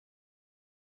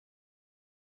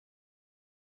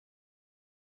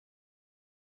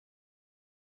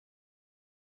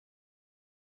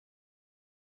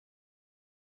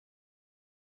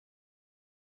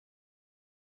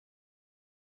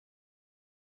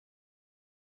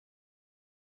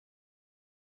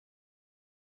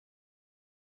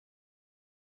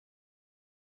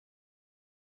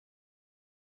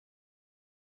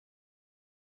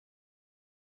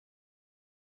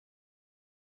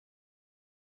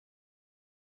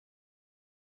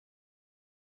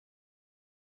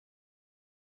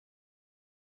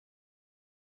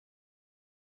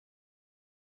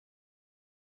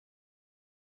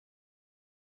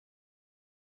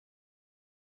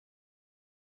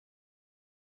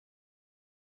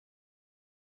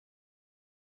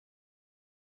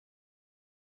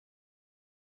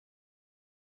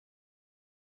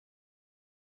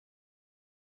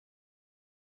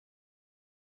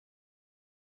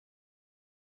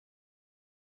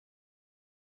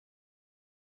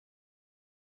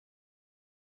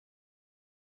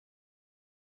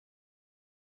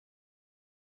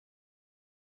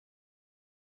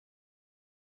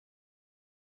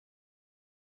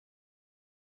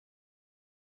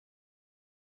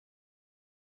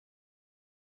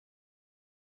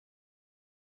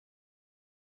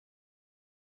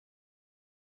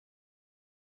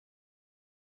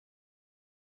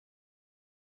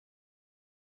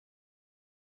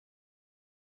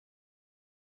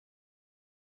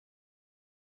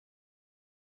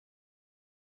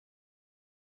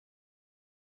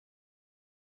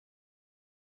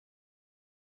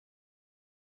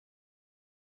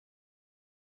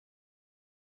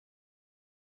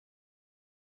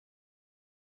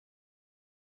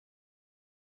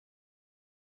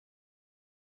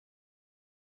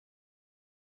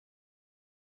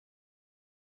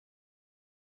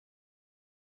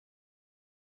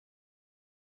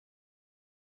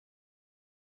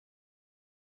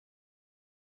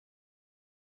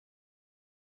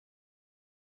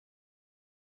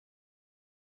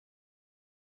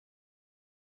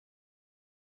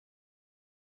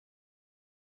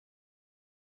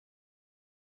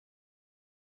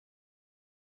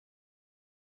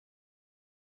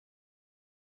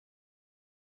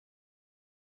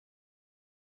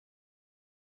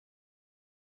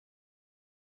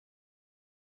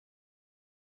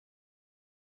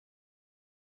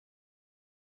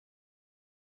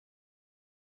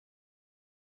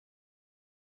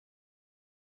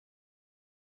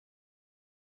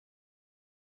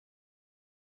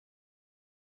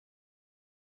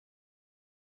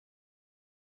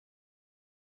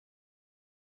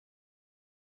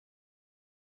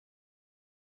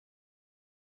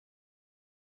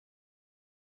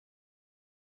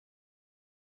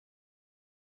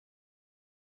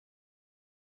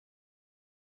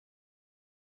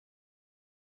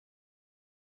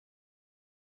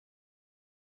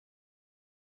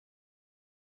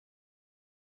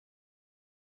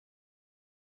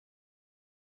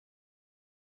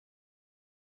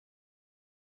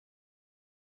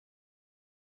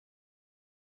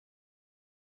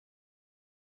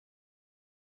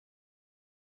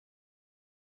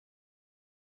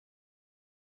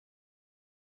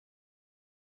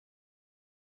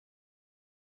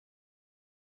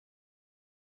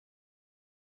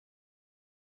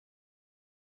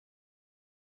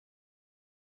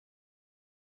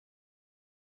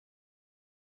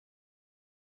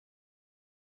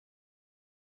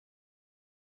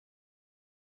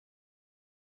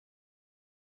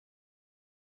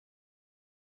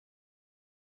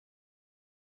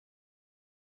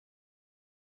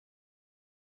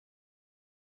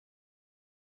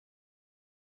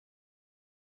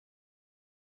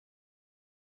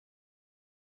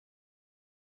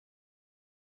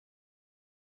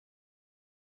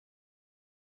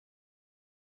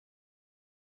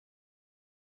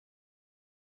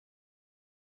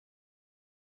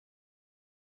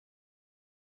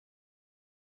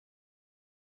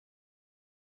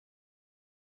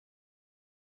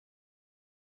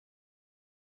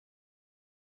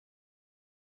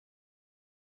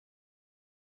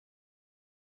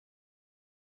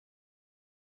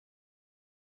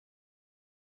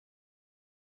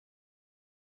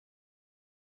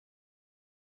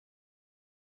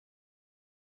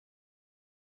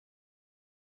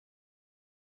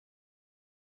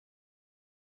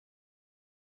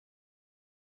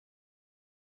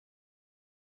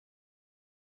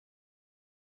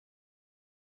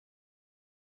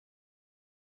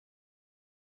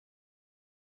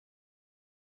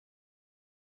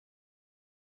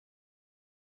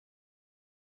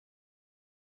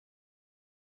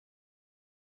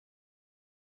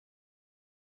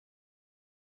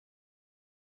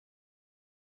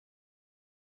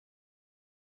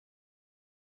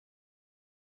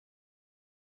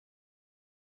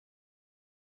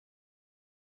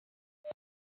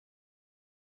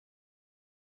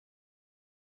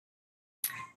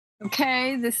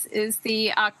Okay, this is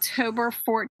the October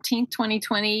 14th,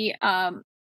 2020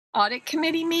 Audit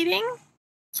Committee meeting.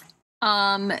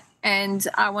 And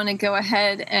I want to go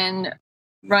ahead and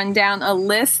run down a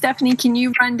list. Stephanie, can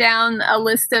you run down a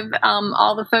list of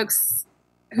all the folks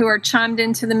who are chimed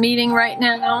into the meeting right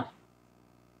now?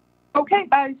 Okay,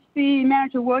 I see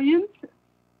Manager Williams,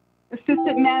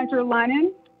 Assistant Manager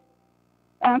Lennon,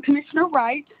 Commissioner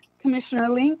Wright, Commissioner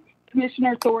Link,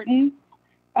 Commissioner Thornton,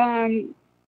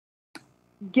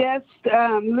 guest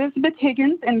Elizabeth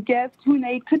Higgins, and guest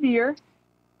Hunaid Kadir.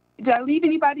 Did I leave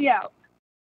anybody out?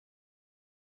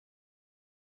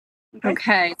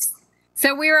 Okay.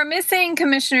 So we were missing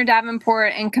Commissioner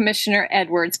Davenport and Commissioner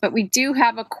Edwards, but we do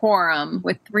have a quorum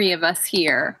with 3 of us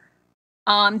here.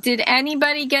 Did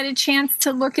anybody get a chance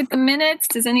to look at the minutes?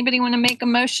 Does anybody want to make a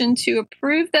motion to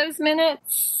approve those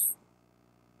minutes?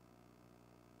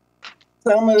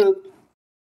 So moved.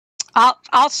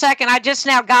 I'll second. I just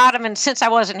now got them, and since I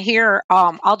wasn't here,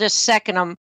 I'll just second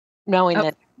them, knowing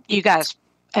that you guys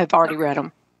have already read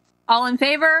them. All in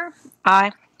favor?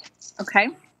 Aye. Okay.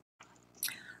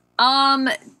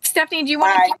 Stephanie, do you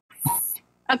want to give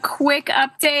a quick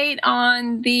update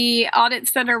on the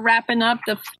audits that are wrapping up,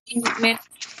 the Fleet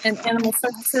and Animal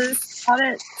Services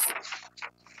audits?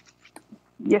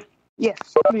 Yes.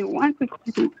 Give me one quick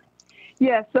second.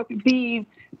 Yes, so the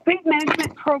Fleet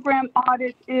Management Program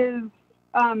audit is,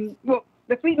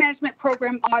 the Fleet Management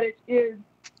Program audit is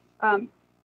 98%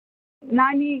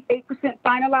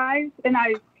 finalized, and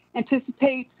I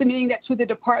anticipate submitting that to the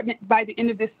department by the end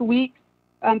of this week.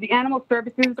 The Animal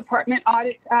Services Department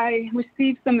audit, I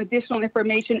received some additional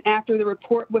information after the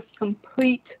report was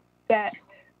complete that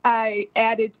I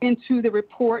added into the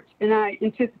report, and I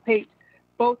anticipate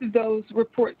both of those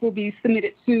reports will be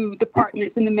submitted to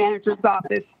departments in the manager's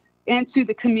office and to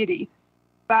the committee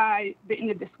by the end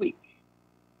of this week.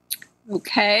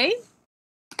 Okay.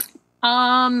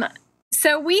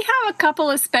 So we have a couple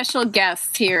of special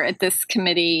guests here at this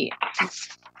committee.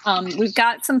 We've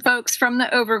got some folks from the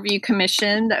Overview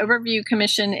Commission. The Overview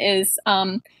Commission is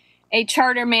a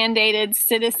charter-mandated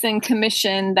citizen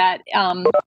commission that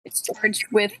is charged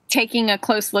with taking a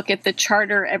close look at the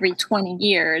charter every 20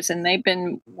 years, and they've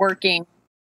been working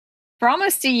for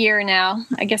almost a year now.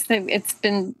 I guess it's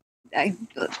been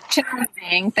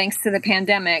challenging thanks to the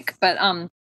pandemic, but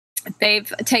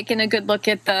they've taken a good look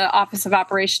at the Office of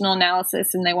Operational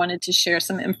Analysis, and they wanted to share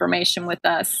some information with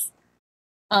us.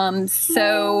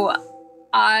 So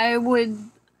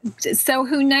Hunaid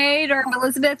or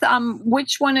Elizabeth,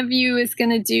 which one of you is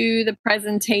going to do the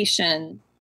presentation?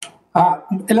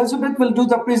 Elizabeth will do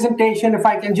the presentation. If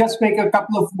I can just make a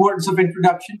couple of words of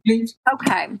introduction, please.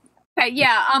 Okay,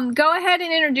 yeah. Go ahead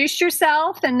and introduce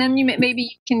yourself, and then maybe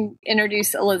you can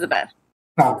introduce Elizabeth.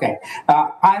 Okay.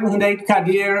 I'm Hunaid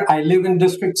Kadir. I live in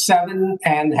District 7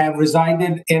 and have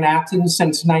resided in Athens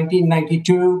since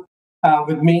 1992.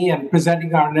 With me and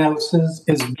presenting our analysis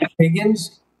is Beth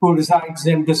Higgins, who resides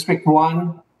in District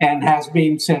 1 and has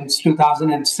been since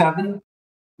 2007.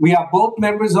 We are both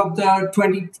members of the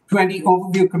 2020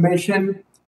 Overview Commission.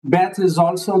 Beth is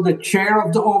also the chair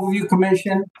of the Overview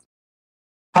Commission.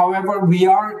 However, we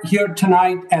are here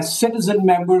tonight as citizen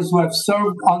members who have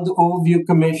served on the Overview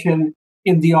Commission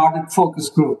in the Audit Focus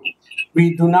Group.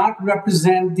 We do not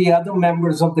represent the other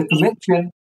members of the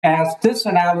Commission, as this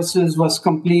analysis was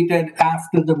completed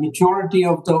after the majority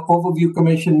of the Overview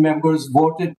Commission members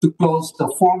voted to close the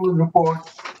formal report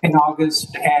in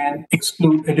August and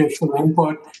exclude additional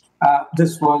input.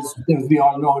 This was, as we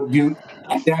all know, due to the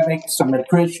pandemic, some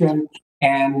attrition,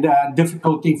 and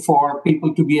difficulty for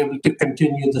people to be able to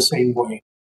continue the same way.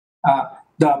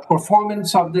 The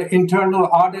performance of the internal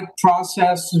audit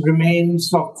process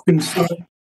remains of concern,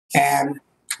 and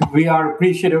we are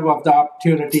appreciative of the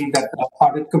opportunity that the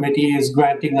Audit Committee is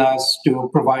granting us to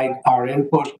provide our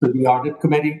input to the Audit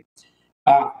Committee.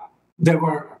 There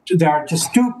are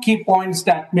just 2 key points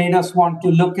that made us want to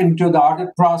look into the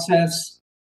audit process.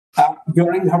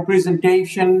 During her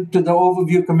presentation to the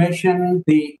Overview Commission,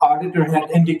 the auditor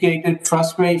had indicated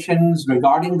frustrations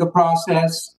regarding the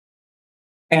process.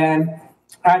 And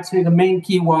actually, the main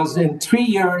key was in 3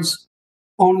 years,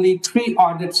 only 3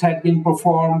 audits had been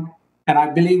performed. And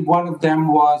I believe one of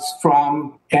them was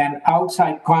from an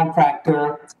outside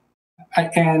contractor.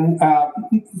 And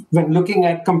when looking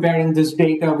at comparing this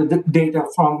data with the data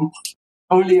from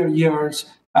earlier years,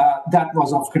 that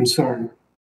was of concern.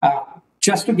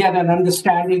 Just to get an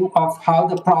understanding of how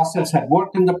the process had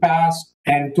worked in the past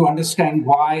and to understand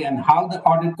why and how the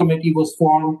Audit Committee was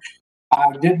formed,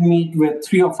 I did meet with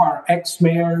 3 of our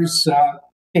ex-mayors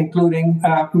including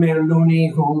Mayor Looney,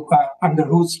 who under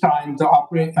whose time the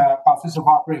Office of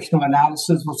Operational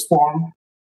Analysis was formed,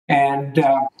 and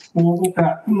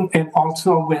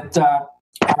also with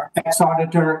our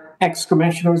ex-auditor,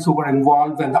 ex-commissioners who were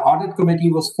involved when the Audit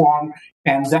Committee was formed,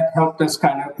 and that helped us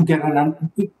kind of get a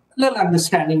little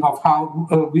understanding of how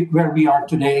where we are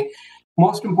today.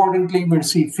 Most importantly, we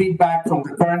received feedback from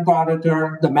the current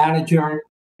auditor, the manager,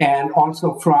 and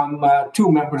also from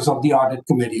 2 members of the Audit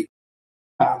Committee.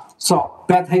 So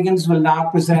Beth Higgins will now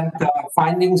present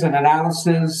findings and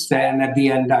analysis, and at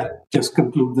the end, I'll just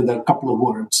conclude with a couple of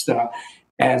words.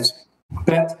 As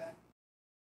Beth.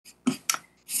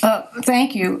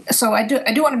 Thank you. So I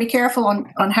do want to be careful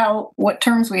on what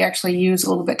terms we actually use a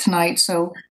little bit tonight.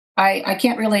 So I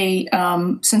can't really,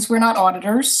 since we're not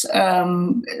auditors,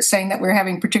 saying that we're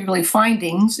having particularly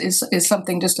findings is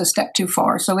something just a step too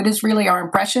far. So it is really our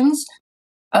impressions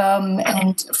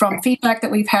and from feedback that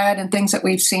we've had and things that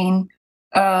we've seen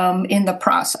in the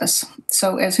process.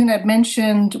 So as Hunad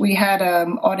mentioned, we had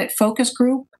an audit focus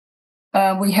group.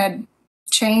 We had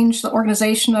changed the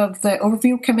organization of the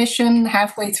Overview Commission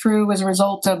halfway through as a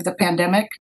result of the pandemic.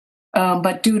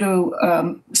 But due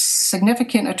to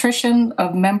significant attrition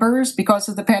of members because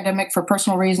of the pandemic for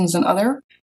personal reasons and other,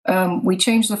 we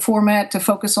changed the format to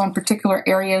focus on particular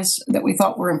areas that we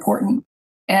thought were important.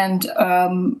 And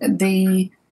the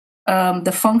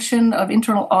function of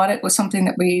internal audit was something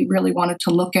that we really wanted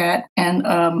to look at. And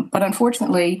but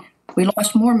unfortunately, we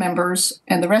lost more members,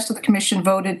 and the rest of the commission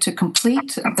voted to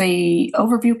complete the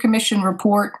Overview Commission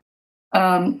report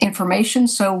information.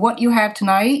 So what you have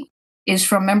tonight is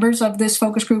from members of this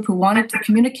focus group who wanted to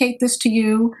communicate this to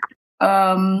you,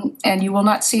 and you will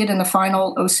not see it in the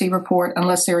final OC report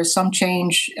unless there is some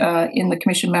change in the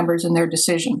commission members and their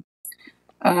decision.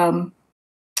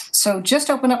 So just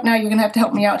open up now. You're going to have to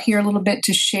help me out here a little bit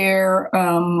to share.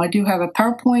 I do have a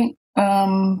PowerPoint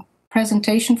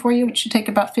presentation for you. It should take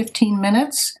about 15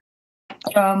 minutes.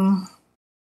 And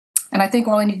I think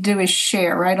all I need to do is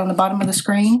share right on the bottom of the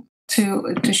screen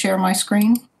to share my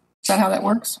screen. Is that how that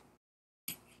works?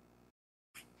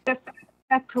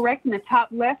 That's correct. In the top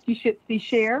left, you should see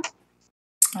share.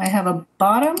 I have a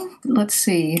bottom. Let's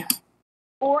see.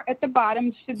 Or at the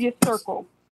bottom should be a circle.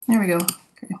 There we go.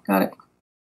 Okay, got it.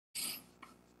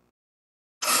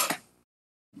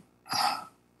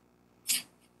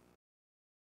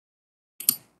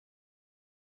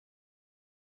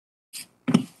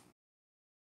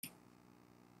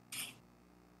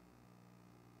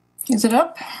 Is it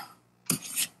up?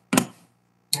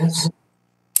 Yes.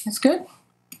 It's good?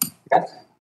 Yes.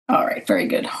 All right, very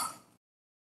good.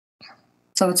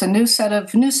 So it's a new set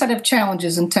of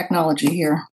challenges in technology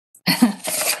here.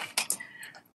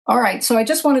 All right, so I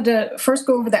just wanted to first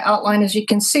go over the outline. As you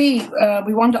can see,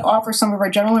 we wanted to offer some of our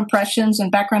general impressions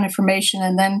and background information,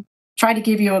 and then try to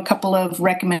give you a couple of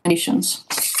recommendations.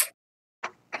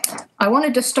 I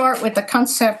wanted to start with the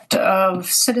concept of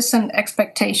citizen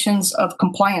expectations of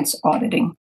compliance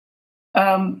auditing.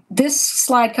 This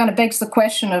slide kind of begs the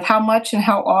question of how much and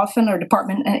how often are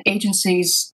department and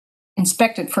agencies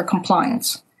inspected for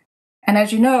compliance. And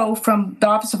as you know, from the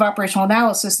Office of Operational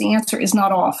Analysis, the answer is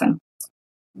not often.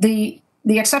 The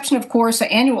exception, of course,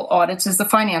 to annual audits is the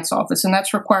Finance Office, and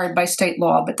that's required by state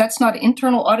law, but that's not an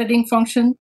internal auditing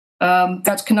function.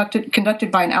 That's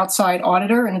conducted by an outside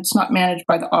auditor, and it's not managed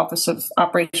by the Office of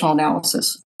Operational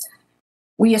Analysis.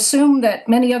 We assume that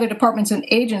many other departments and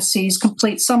agencies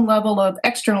complete some level of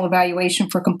external evaluation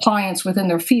for compliance within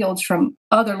their fields from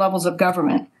other levels of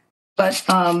government. But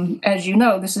as you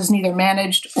know, this is neither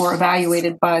managed or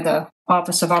evaluated by the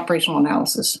Office of Operational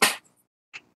Analysis.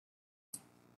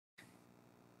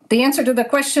 The answer to the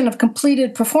question of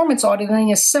completed performance auditing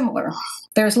is similar.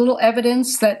 There's little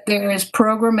evidence that there is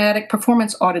programmatic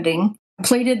performance auditing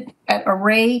completed at a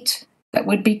rate that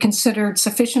would be considered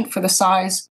sufficient for the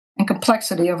size and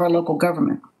complexity of our local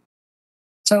government.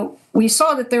 So we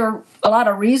saw that there are a lot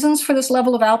of reasons for this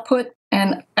level of output,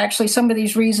 and actually some of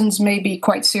these reasons may be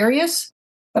quite serious,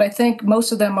 but I think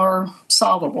most of them are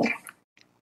solvable.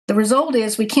 The result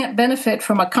is we can't benefit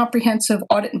from a comprehensive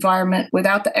audit environment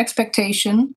without the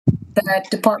expectation that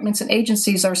departments and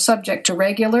agencies are subject to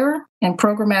regular and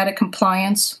programmatic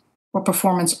compliance or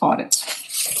performance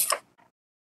audits.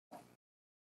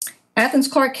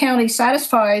 Athens-Clarke County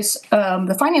satisfies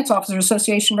the Finance Officer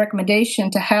Association recommendation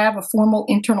to have a formal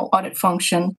internal audit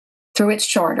function through its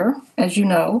charter, as you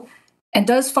know, and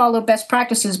does follow best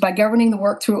practices by governing the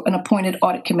work through an appointed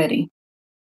audit committee.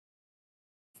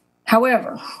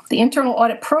 However, the internal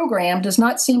audit program does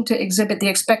not seem to exhibit the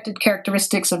expected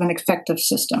characteristics of an effective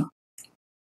system.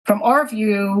 From our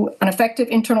view, an effective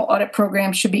internal audit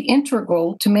program should be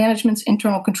integral to management's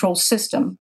internal control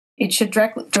system. It should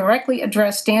directly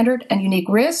address standard and unique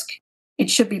risk. It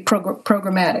should be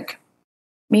programmatic,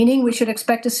 meaning we should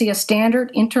expect to see a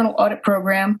standard internal audit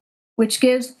program which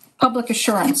gives public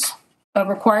assurance of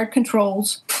required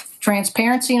controls,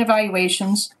 transparency in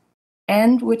evaluations,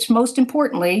 and which most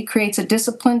importantly creates a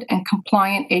disciplined and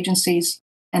compliant agencies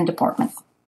and department.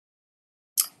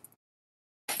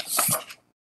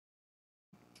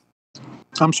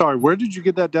 I'm sorry, where did you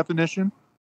get that definition?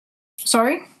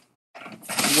 Sorry?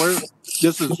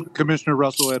 This is Commissioner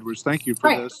Russell Edwards. Thank you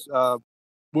for this. How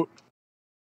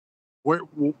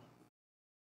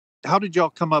did y'all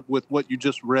come up with what you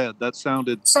just read? That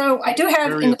sounded so I do have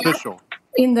very official.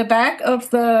 In the back of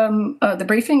the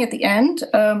briefing at the end,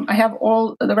 I have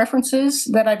all the references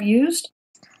that I've used.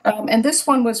 And this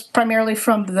one was primarily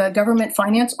from the Government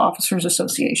Finance Officers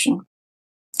Association.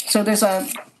 So there's a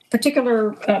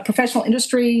particular professional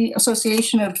industry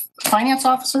association of finance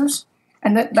officers,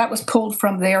 and that was pulled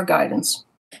from their guidance.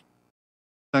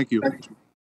 Thank you.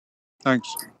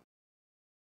 Thanks.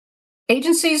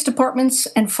 Agencies, departments,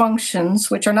 and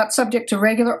functions which are not subject to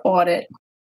regular audit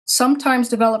sometimes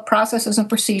develop processes and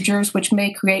procedures which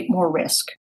may create more risk,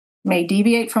 may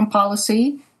deviate from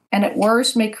policy, and at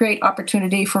worst may create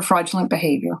opportunity for fraudulent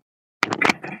behavior.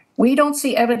 We don't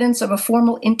see evidence of a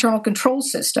formal internal control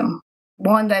system,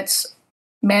 one that's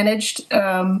managed,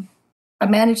 a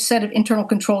managed set of internal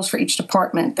controls for each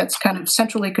department that's kind of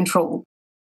centrally controlled.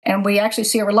 And we actually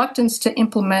see a reluctance to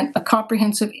implement a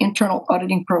comprehensive internal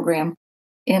auditing program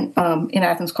in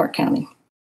Athens-Clarke County.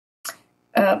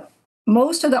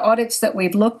 Most of the audits that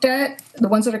we've looked at, the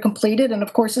ones that are completed, and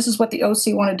of course, this is what the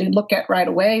OC wanted to look at right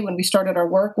away when we started our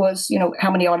work was, how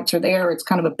many audits are there? It's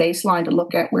kind of a baseline to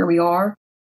look at where we are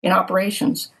in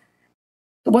operations.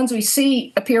 The ones we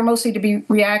see appear mostly to be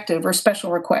reactive or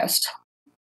special request.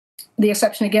 The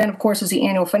exception, again, of course, is the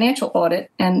annual financial audit,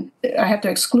 and I have to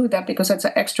exclude that because that's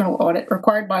an external audit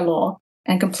required by law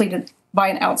and completed by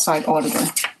an outside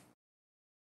auditor.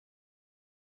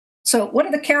 So what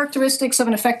are the characteristics of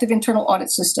an effective internal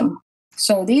audit system?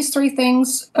 So these three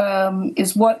things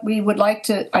is what we would like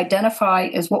to identify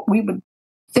as what we would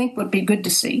think would be good to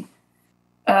see.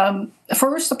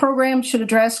 First, the program should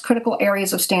address critical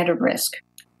areas of standard risk.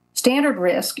 Standard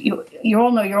risk, you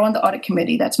all know you're on the Audit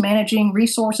Committee. That's managing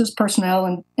resources,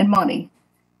 personnel, and money.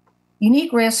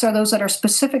 Unique risks are those that are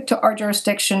specific to our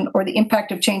jurisdiction or the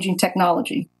impact of changing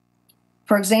technology.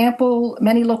 For example,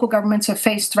 many local governments have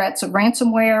faced threats of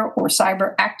ransomware or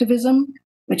cyber activism,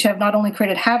 which have not only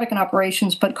created havoc in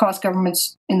operations, but cost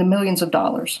governments in the millions of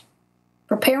dollars.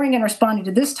 Preparing and responding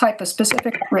to this type of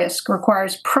specific risk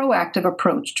requires proactive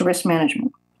approach to risk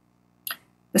management.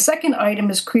 The second item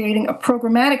is creating a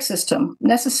programmatic system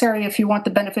necessary if you want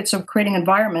the benefits of creating an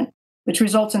environment which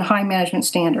results in high management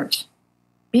standards.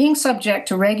 Being subject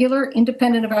to regular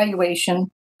independent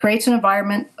evaluation creates an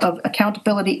environment of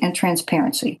accountability and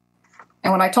transparency.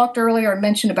 And when I talked earlier, I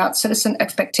mentioned about citizen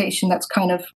expectation, that's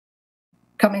kind of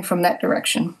coming from that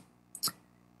direction.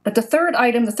 But the third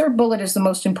item, the third bullet is the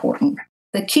most important.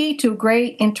 The key to a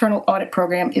great internal audit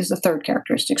program is the third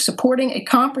characteristic, supporting a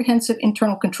comprehensive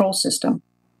internal control system.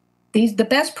 The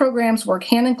best programs work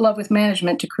hand in glove with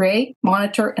management to create,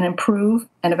 monitor, and improve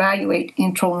and evaluate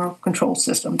internal control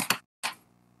systems.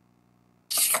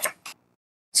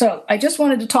 So I just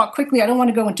wanted to talk quickly. I don't want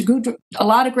to go into a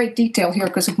lot of great detail here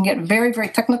because it can get very, very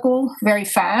technical, very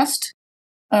fast.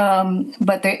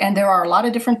 But there are a lot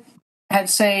of different, I'd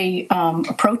say,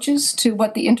 approaches to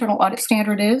what the internal audit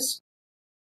standard is.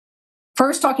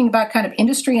 First, talking about kind of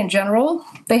industry in general,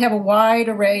 they have a wide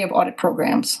array of audit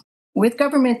programs. With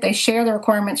government, they share the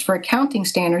requirements for accounting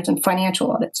standards and financial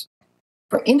audits.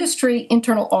 For industry,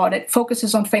 internal audit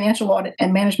focuses on financial audit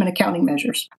and management accounting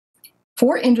measures.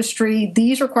 For industry,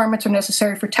 these requirements are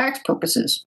necessary for tax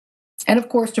purposes, and of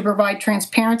course, to provide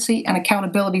transparency and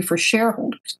accountability for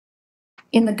shareholders.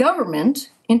 In the government,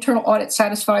 internal audit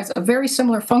satisfies a very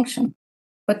similar function,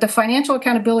 but the financial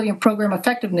accountability and program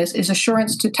effectiveness is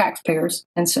assurance to taxpayers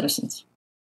and citizens.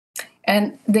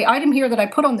 And the item here that I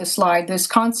put on this slide, this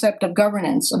concept of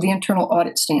governance of the internal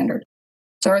audit standard.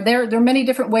 So there are many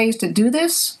different ways to do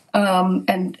this,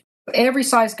 and every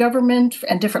size government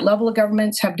and different level of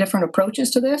governments have different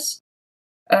approaches to this.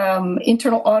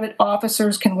 Internal audit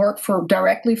officers can work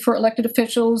directly for elected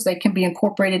officials. They can be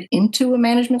incorporated into a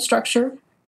management structure,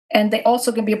 and they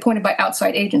also can be appointed by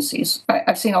outside agencies.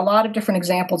 I've seen a lot of different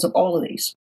examples of all of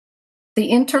these. The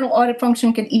internal audit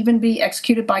function can even be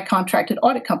executed by contracted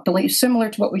audit companies, similar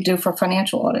to what we do for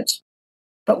financial audits.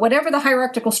 But whatever the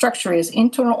hierarchical structure is,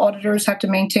 internal auditors have to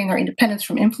maintain their independence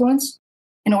from influence,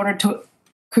 in order to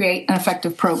create an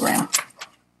effective program.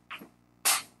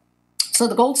 So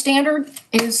the gold standard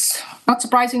is, not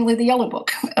surprisingly, the Yellow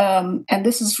Book. And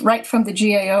this is right from the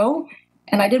GAO.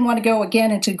 And I didn't want to go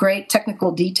again into great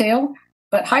technical detail,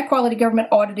 but high quality government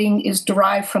auditing is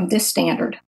derived from this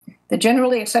standard. The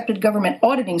generally accepted government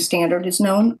auditing standard is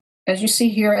known, as you see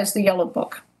here, as the Yellow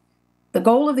Book. The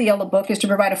goal of the Yellow Book is to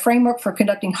provide a framework for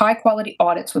conducting high quality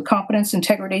audits with competence,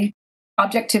 integrity,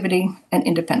 objectivity, and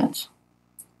independence.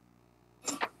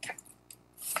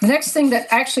 The next thing that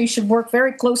actually should work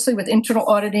very closely with internal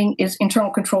auditing is internal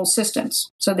control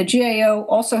systems. So the GAO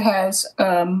also has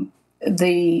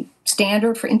the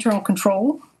standard for internal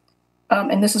control,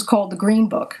 and this is called the Green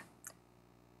Book.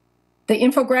 The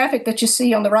infographic that you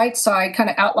see on the right side kind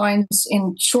of outlines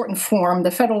in shortened form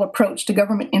the federal approach to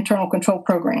government internal control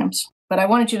programs. But I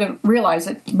wanted you to realize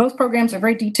that both programs are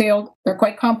very detailed, they're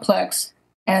quite complex,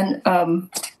 and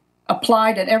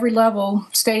applied at every level,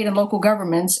 state and local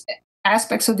governments.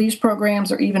 Aspects of these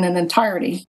programs, or even in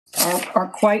entirety, are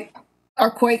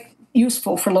quite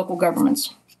useful for local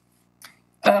governments.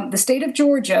 The state of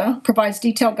Georgia provides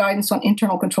detailed guidance on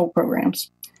internal control programs.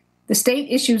 The state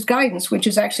issues guidance, which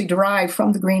is actually derived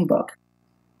from the Green Book.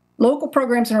 Local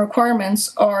programs and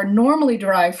requirements are normally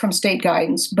derived from state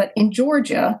guidance, but in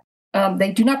Georgia,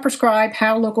 they do not prescribe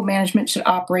how local management should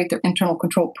operate their internal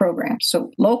control programs.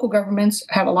 So local governments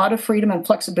have a lot of freedom and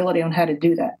flexibility on how to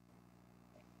do that.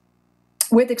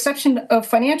 With exception of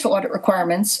financial audit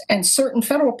requirements and certain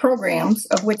federal programs,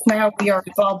 of which now we are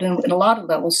involved in a lot of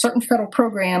levels, certain federal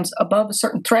programs above a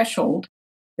certain threshold,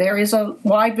 there is a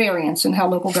wide variance in how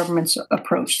local governments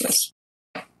approach this.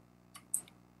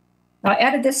 I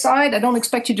added this slide. I don't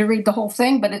expect you to read the whole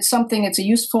thing, but it's a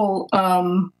useful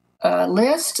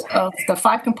list of the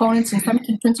 5 components and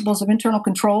 17 principles of internal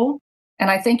control.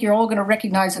 And I think you're all going to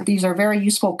recognize that these are very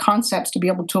useful concepts to be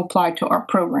able to apply to our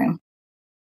program.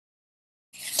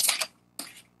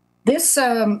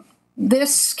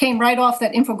 This came right off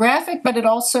that infographic, but it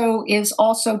also is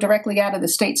directly out of the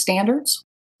state standards.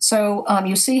 So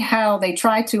you see how they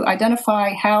try to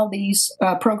identify how these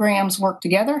programs work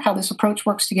together, how this approach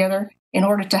works together in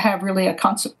order to have really a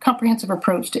comprehensive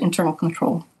approach to internal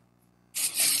control.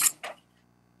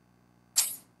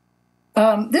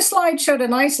 This slide showed a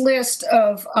nice list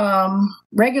of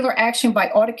regular action by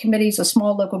audit committees of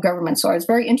small local governments. So I was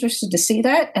very interested to see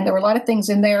that, and there were a lot of things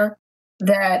in there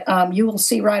that you will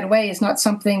see right away is not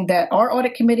something that our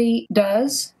audit committee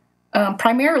does,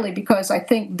 primarily because I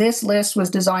think this list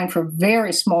was designed for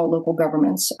very small local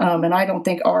governments, and I don't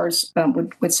think ours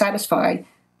would satisfy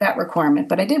that requirement.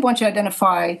 But I did want you to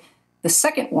identify the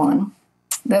second one,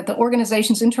 that the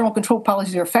organization's internal control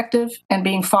policies are effective and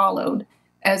being followed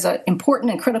as an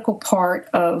important and critical part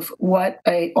of what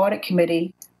an audit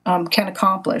committee can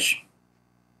accomplish.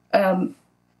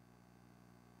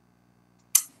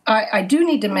 I do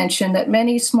need to mention that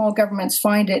many small governments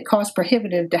find it cost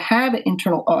prohibitive to have an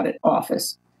internal audit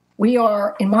office. We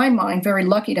are, in my mind, very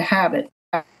lucky to have it,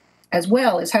 as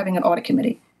well as having an audit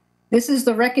committee. This is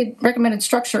the recommended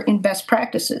structure in best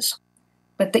practices.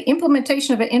 But the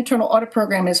implementation of an internal audit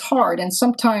program is hard, and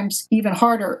sometimes even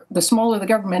harder the smaller the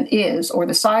government is, or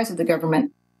the size of the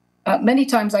government. Many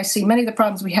times I see many of the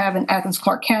problems we have in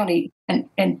Athens-Clarke County,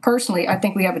 and personally, I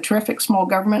think we have a terrific small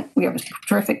government. We have a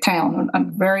terrific town. I'm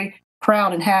very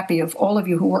proud and happy of all of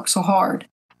you who work so hard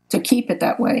to keep it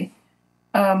that way.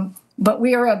 But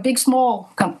we are a big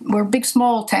small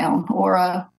town, or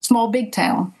a small big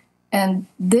town. And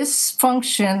this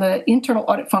function, the internal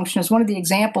audit function, is one of the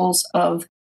examples of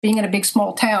being in a big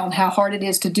small town, how hard it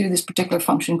is to do this particular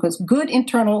function, because good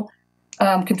internal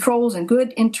controls and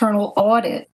good internal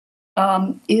audit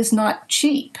is not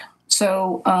cheap.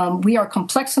 So we are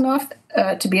complex enough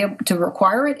to be able to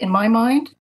require it, in my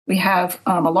mind. We have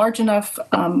a large enough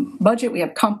budget. We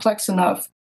have complex enough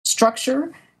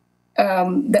structure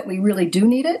that we really do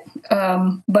need it,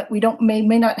 but we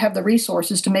may not have the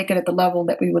resources to make it at the level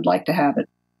that we would like to have it.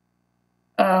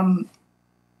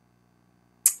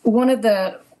 One of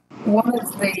the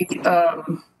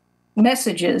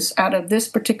messages out of this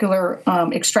particular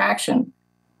extraction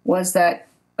was that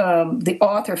the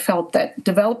author felt that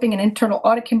developing an internal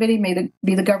audit committee may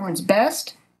be the government's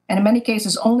best, and in many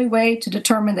cases, only way to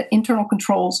determine that internal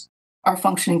controls are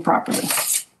functioning properly.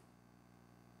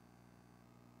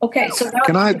 Okay, so now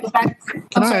can I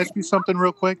ask you something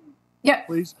real quick? Yeah,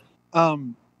 please. How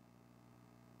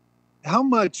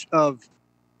much of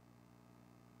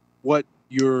what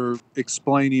you're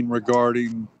explaining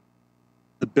regarding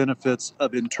the benefits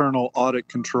of internal audit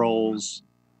controls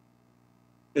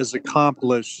is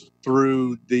accomplished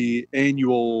through the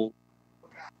annual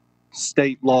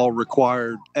state law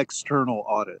required external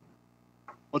audit?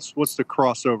 What's the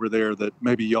crossover there that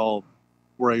maybe y'all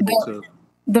were able to?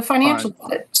 The financial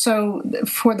audit. So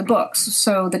for the books,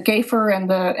 so the GAFER and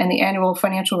the annual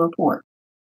financial report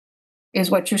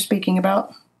is what you're speaking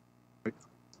about.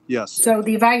 Yes. So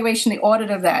the evaluation, the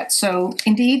audit of that. So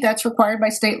indeed, that's required by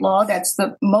state law. That's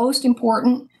the most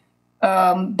important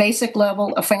basic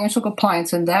level of financial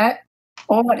compliance. And that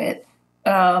audit,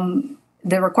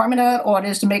 the requirement of that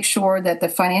audit is to make sure that the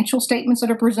financial statements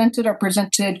that are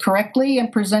presented correctly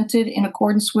and presented in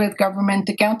accordance with government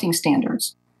accounting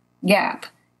standards, GAAP.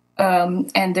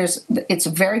 And it's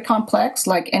very complex,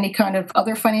 like any kind of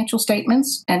other financial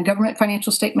statements, and government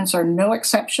financial statements are no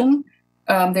exception.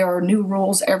 There are new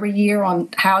rules every year on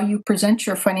how you present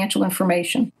your financial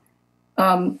information.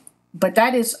 But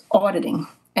that is auditing,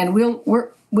 and we'll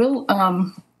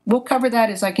cover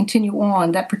that as I continue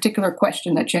on that particular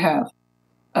question that you have,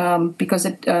 because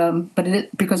it's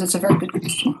a very good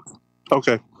question.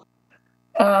 Okay.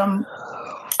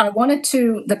 I wanted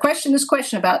to, this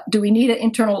question about, do we need an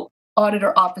internal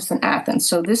auditor office in Athens?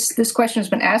 So this question has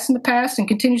been asked in the past and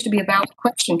continues to be a valid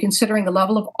question considering the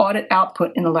level of audit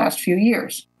output in the last few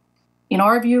years. In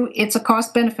our view, it's a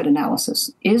cost-benefit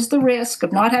analysis. Is the risk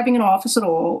of not having an office at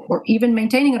all, or even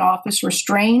maintaining an office,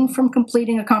 restrained from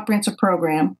completing a comprehensive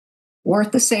program,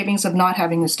 worth the savings of not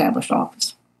having an established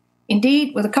office?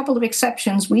 Indeed, with a couple of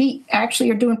exceptions, we actually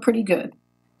are doing pretty good.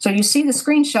 So you see the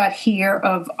screenshot here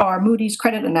of our Moody's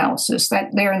credit analysis. That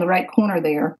there in the right corner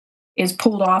there is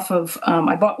pulled off of,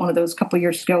 I bought one of those a couple of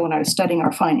years ago when I was studying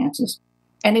our finances.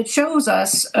 And it shows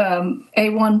us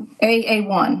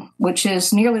AA1, which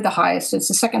is nearly the highest. It's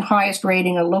the second highest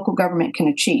rating a local government can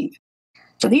achieve.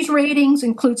 So these ratings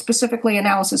include specifically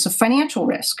analysis of financial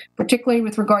risk, particularly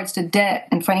with regards to debt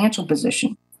and financial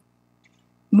position.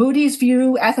 Moody's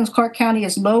view Athens-Clarke County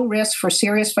as low risk for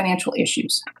serious financial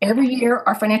issues. Every year,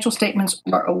 our financial statements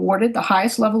are awarded the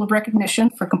highest level of recognition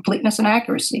for completeness and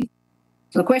accuracy.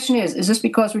 So the question is this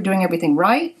because we're doing everything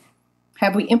right?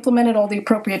 Have we implemented all the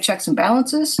appropriate checks and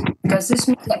balances? Does this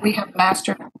mean that we have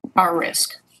mastered our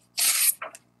risk?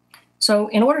 So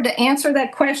in order to answer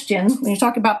that question, when you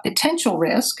talk about potential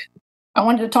risk, I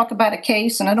wanted to talk about a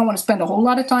case, and I don't want to spend a whole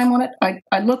lot of time on it. I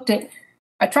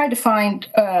tried to find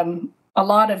a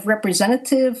lot of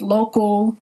representative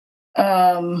local,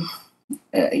 towns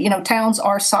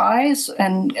our size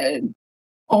and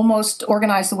almost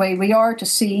organized the way we are to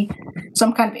see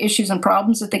some kind of issues and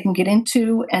problems that they can get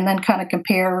into, and then kind of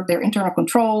compare their internal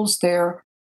controls, their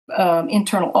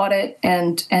internal audit,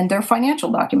 and their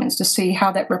financial documents to see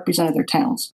how that represented their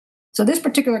towns. So this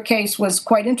particular case was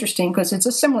quite interesting because it's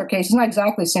a similar case. It's not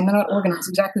exactly the same. They're not organized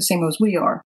exactly the same as we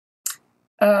are.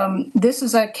 This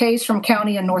is a case from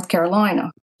county in North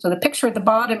Carolina. So the picture at the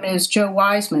bottom is Joe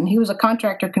Wiseman. He was a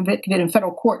contractor convicted in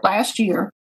federal court last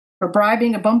year for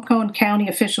bribing Buncombe County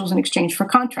officials in exchange for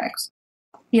contracts.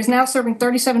 He is now serving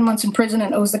 37 months in prison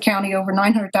and owes the county over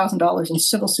 $900,000 in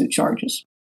civil suit charges.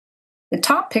 The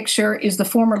top picture is the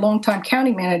former longtime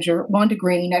county manager, Wanda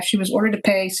Green, as she was ordered to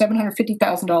pay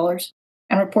 $750,000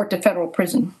 and report to federal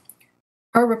prison.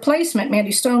 Her replacement,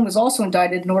 Mandy Stone, was also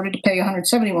indicted in order to pay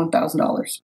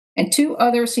 $171,000. And two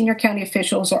other senior county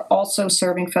officials are also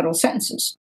serving federal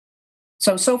sentences.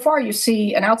 So far you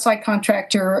see an outside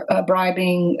contractor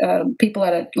bribing people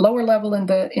at a lower level in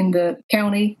the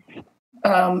county,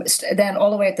 then all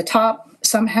the way at the top,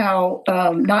 somehow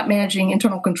not managing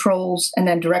internal controls, and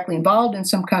then directly involved in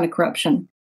some kind of corruption.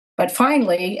 But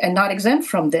finally, and not exempt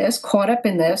from this, caught up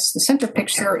in this, the center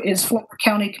picture is former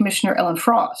County Commissioner Ellen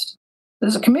Frost.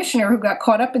 There's a commissioner who got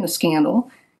caught up in the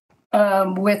scandal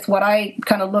with what I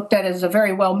kind of looked at as a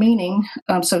very well-meaning,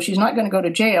 so she's not going to go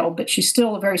to jail, but she's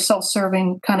still a very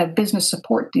self-serving kind of business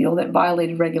support deal that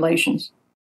violated regulations.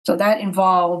 So that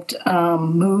involved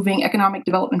moving economic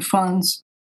development funds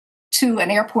to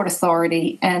an airport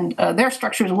authority, and their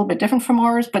structure is a little bit different from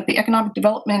ours, but the economic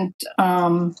development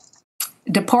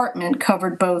department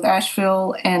covered both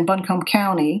Asheville and Buncombe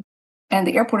County, and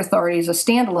the airport authority is a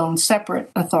standalone,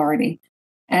 separate authority.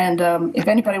 And if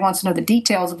anybody wants to know the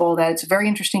details of all that, it's a very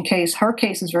interesting case. Her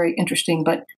case is very interesting,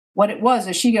 but what it was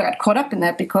is she got caught up in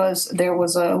that because there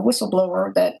was a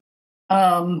whistleblower that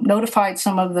notified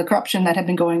some of the corruption that had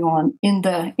been going on in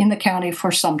the county for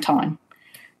some time.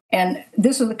 And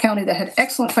this was a county that had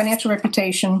excellent financial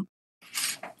reputation.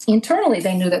 Internally,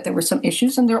 they knew that there were some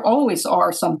issues, and there always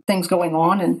are some things going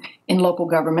on in local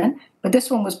government, but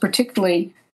this one was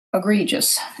particularly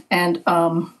egregious. And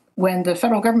when the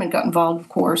federal government got involved, of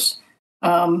course,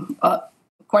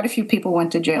 quite a few people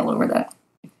went to jail over that.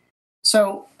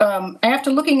 So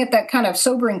after looking at that kind of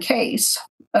sobering case,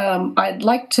 I'd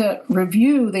like to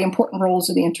review the important roles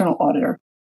of the internal auditor.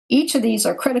 Each of these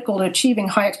are critical to achieving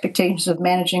high expectations of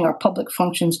managing our public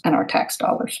functions and our tax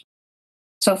dollars.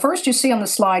 So first you see on the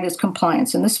slide is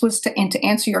compliance, and this was to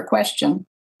answer your question.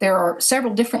 There are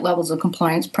several different levels of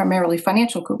compliance, primarily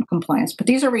financial compliance, but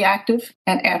these are reactive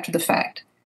and after the fact.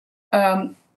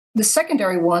 The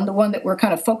secondary one, the one that we're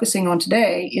kind of focusing on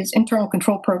today, is internal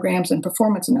control programs and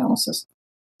performance analysis.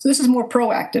 So this is more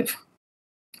proactive.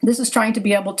 This is trying to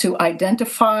be able to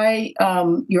identify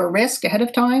your risk ahead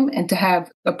of time and to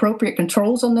have appropriate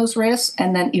controls on those risks,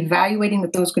 and then evaluating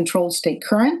that those controls stay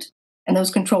current and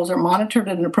those controls are monitored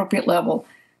at an appropriate level.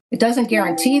 It doesn't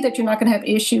guarantee that you're not going to have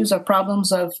issues or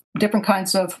problems of different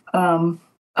kinds of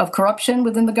corruption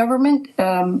within the government.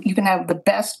 You can have the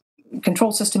best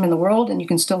control system in the world and you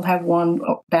can still have one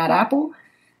bad apple.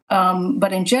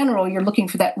 But in general, you're looking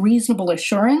for that reasonable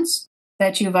assurance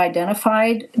that you've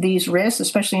identified these risks,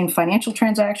 especially in financial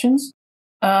transactions,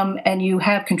 and you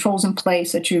have controls in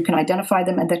place that you can identify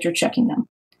them and that you're checking them.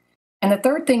 And the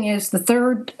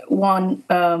third one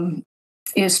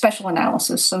is special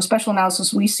analysis. So special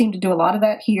analysis, we seem to do a lot of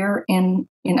that here in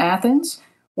Athens,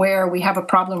 where we have a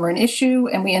problem or an issue,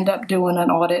 and we end up doing an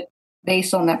audit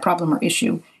based on that problem or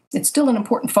issue. It's still an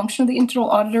important function of the internal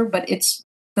auditor, but it's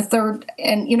the third.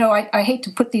 And, I hate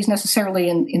to put these necessarily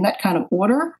in that kind of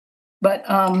order, but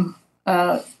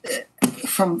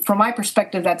from my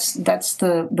perspective, that's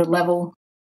the level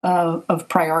of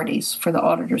priorities for the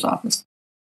auditor's office.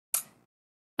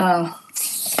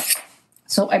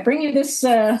 So I bring you this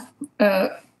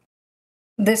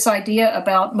idea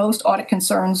about most audit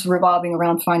concerns revolving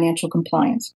around financial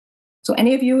compliance. So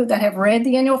any of you that have read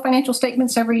the annual financial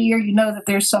statements every year, you know that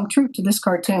there's some truth to this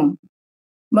cartoon.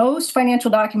 Most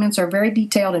financial documents are very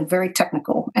detailed and very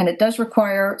technical, and it does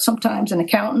require sometimes an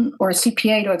accountant or a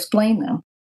CPA to explain them.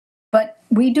 But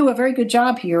we do a very good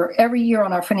job here every year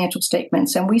on our financial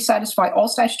statements, and we satisfy all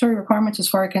statutory requirements as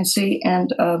far as I can see,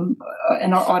 and our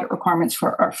audit requirements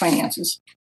for our finances.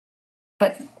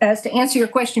 But as to answer your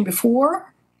question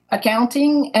before,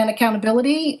 accounting and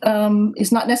accountability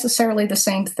is not necessarily the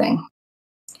same thing.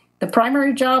 The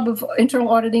primary job of internal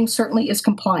auditing certainly is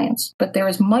compliance, but there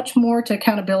is much more to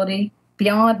accountability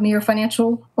beyond mere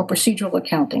financial or procedural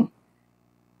accounting.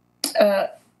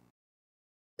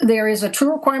 There is a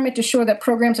true requirement to ensure that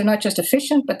programs are not just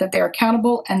efficient, but that they're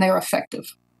accountable and they're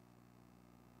effective.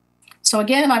 So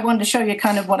again, I wanted to show you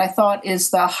kind of what I thought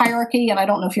is the hierarchy, and I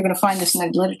don't know if you're going to find this in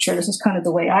the literature. This is kind of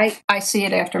the way I see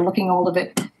it after looking all of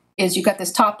it, is you've got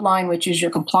this top line, which is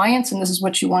your compliance, and this is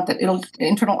what you want the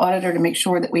internal auditor to make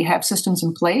sure that we have systems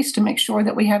in place to make sure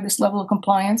that we have this level of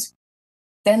compliance.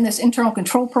 Then this internal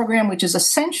control program, which is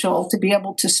essential to be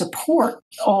able to support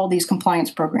all these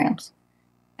compliance programs.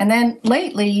 And then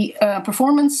lately,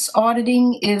 performance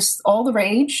auditing is all the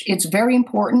rage. It's very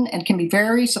important and can be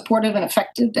very supportive and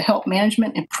effective to help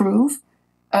management improve.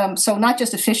 So not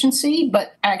just efficiency,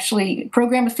 but actually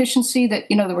program efficiency, that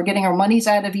we're getting our monies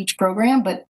out of each program,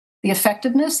 but the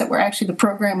effectiveness that the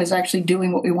program is actually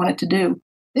doing what we want it to do.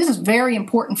 This is very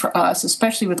important for us,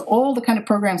 especially with all the kind of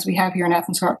programs we have here in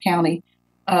Athens-Clarke County.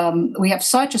 We have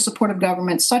such a supportive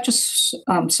government, such a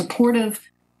supportive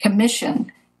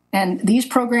commission. And these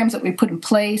programs that we put in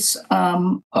place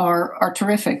are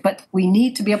terrific, but we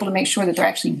need to be able to make sure that they're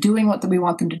actually doing what we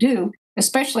want them to do,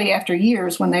 especially after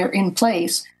years when they're in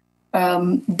place.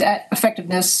 That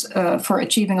effectiveness for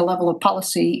achieving a level of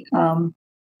policy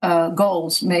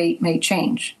goals may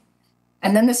change.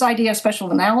 And then this idea of special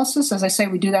analysis, as I say,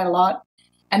 we do that a lot.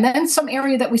 And then some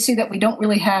area that we see that we don't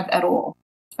really have at all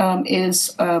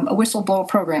is a whistleblower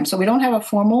program. So we don't have a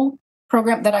formal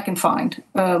program that I can find.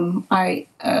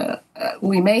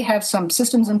 We may have some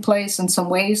systems in place and some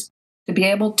ways to be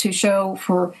able to show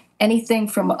for anything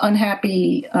from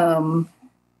unhappy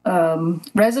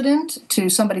resident to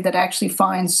somebody that actually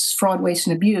finds fraud, waste,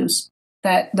 and abuse,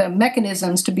 that the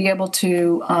mechanisms to be able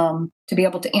to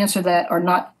answer that are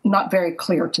not very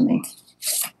clear to me.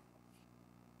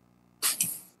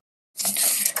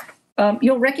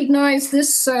 You'll recognize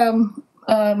this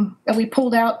that we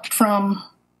pulled out from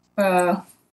the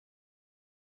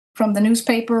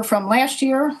newspaper from last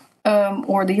year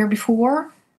or the year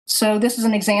before. So this is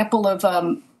an example of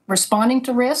responding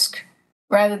to risk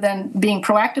rather than being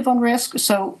proactive on risk.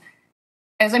 So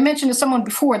as I mentioned to someone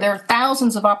before, there are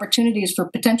thousands of opportunities for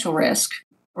potential risk,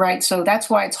 right? So that's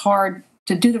why it's hard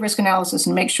to do the risk analysis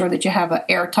and make sure that you have an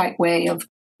airtight way of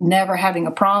never having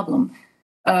a problem.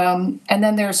 And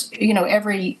then there's,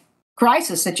 every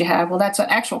crisis that you have, well, that's an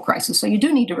actual crisis. So you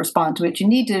do need to respond to it.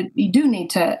 You do need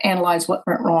to analyze what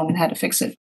went wrong and how to fix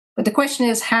it. But the question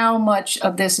is, how much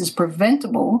of this is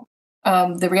preventable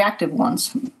the reactive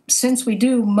ones. Since we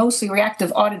do mostly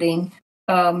reactive auditing,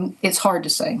 it's hard to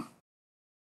say.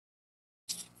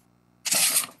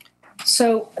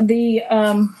 So the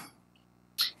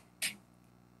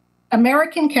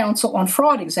American Council on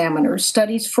Fraud Examiners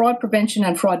studies fraud prevention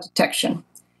and fraud detection.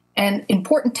 And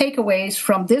important takeaways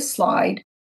from this slide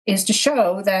is to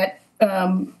show that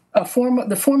the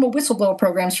formal whistleblower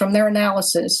programs from their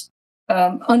analysis,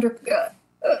 under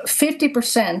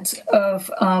 50%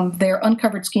 of their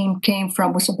uncovered scheme came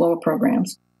from whistleblower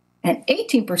programs, and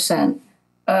 18%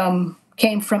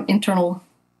 came from internal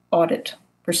audit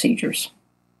procedures.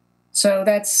 So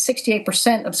that's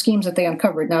 68% of schemes that they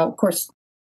uncovered. Now, of course,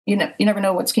 you never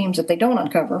know what schemes that they don't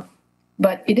uncover,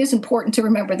 but it is important to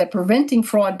remember that preventing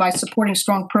fraud by supporting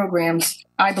strong programs,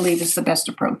 I believe, is the best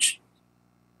approach.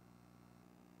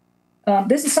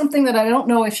 This is something that I don't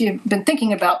know if you've been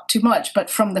thinking about too much, but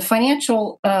from the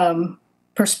financial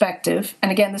perspective,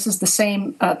 and again, this is the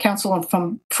same Council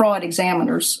from Fraud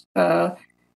Examiners,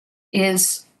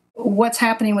 is what's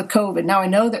happening with COVID. Now, I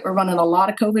know that we're running a lot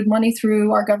of COVID money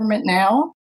through our government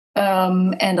now,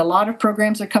 and a lot of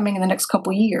programs are coming in the next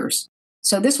couple of years.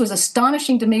 So this was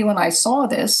astonishing to me when I saw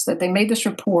this, that they made this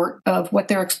report of what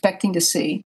they're expecting to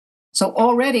see. So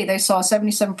already they saw a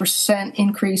 77%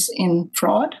 increase in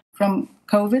fraud from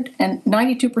COVID, and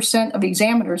 92% of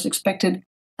examiners expected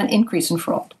an increase in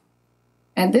fraud.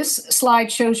 And this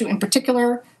slide shows you in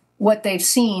particular what they've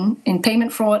seen in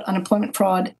payment fraud, unemployment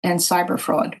fraud, and cyber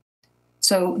fraud.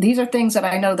 So these are things that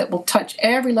I know that will touch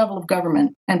every level of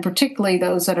government, and particularly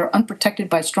those that are unprotected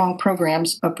by strong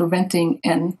programs of preventing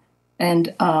and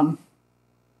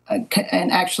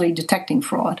actually detecting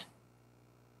fraud.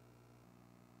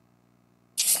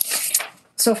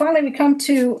 So finally, we come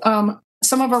to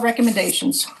some of our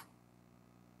recommendations.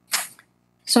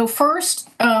 So first,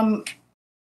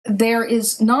 there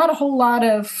is not a whole lot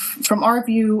of, from our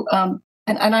view, and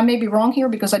I may be wrong here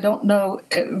because I don't know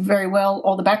very well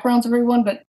all the backgrounds of everyone,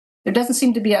 but there doesn't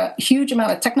seem to be a huge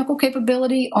amount of technical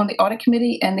capability on the Audit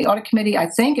Committee. And the Audit Committee, I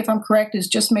think, if I'm correct, is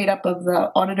just made up of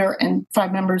the auditor and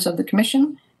 5 members of the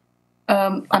commission.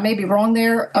 I may be wrong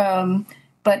there.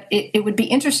 But it would be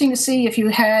interesting to see if you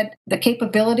had the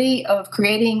capability of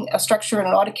creating a structure in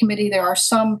an audit committee. There are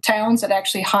some towns that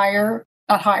actually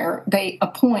they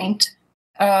appoint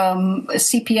a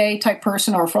CPA type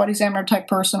person or a fraud examiner type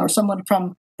person or someone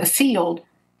from the field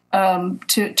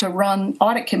to run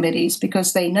audit committees,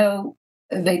 because they know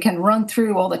they can run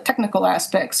through all the technical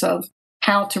aspects of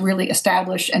how to really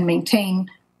establish and maintain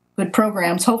good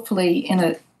programs, hopefully in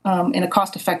a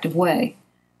cost-effective way.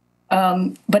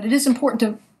 But it is important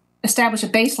to establish a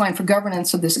baseline for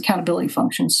governance of this accountability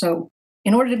function. So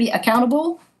in order to be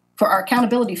accountable for our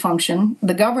accountability function,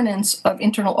 the governance of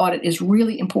internal audit is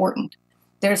really important.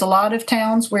 There's a lot of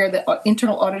towns where the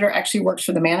internal auditor actually works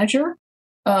for the manager,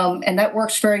 and that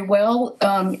works very well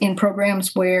in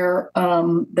programs where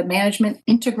the management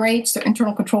integrates their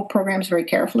internal control programs very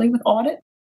carefully with audit.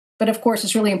 But of course,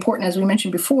 it's really important, as we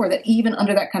mentioned before, that even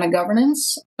under that kind of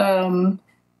governance, the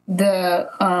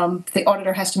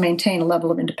auditor has to maintain a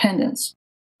level of independence.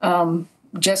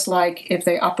 Just like if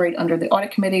they operate under the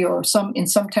audit committee, or in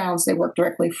some towns they work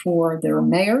directly for their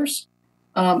mayors,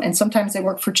 and sometimes they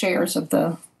work for chairs of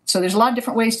the. So there's a lot of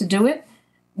different ways to do it,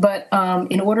 but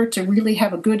in order to really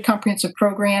have a good comprehensive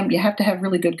program, you have to have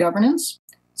really good governance.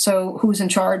 So who's in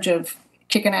charge of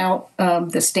kicking out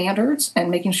the standards and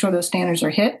making sure those standards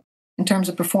are hit in terms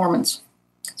of performance?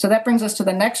 So that brings us to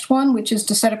the next one, which is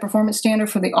to set a performance standard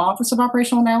for the Office of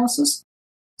Operational Analysis.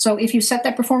 So if you set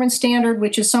that performance standard,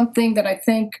 which is something that I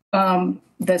think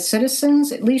the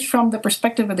citizens, at least from the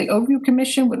perspective of the Overview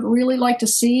Commission, would really like to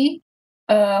see,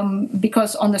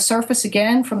 because on the surface,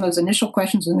 again, from those initial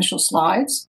questions, initial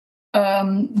slides,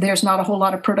 there's not a whole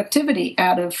lot of productivity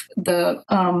out of the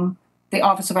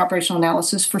Office of Operational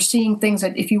Analysis for seeing things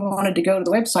that if you wanted to go to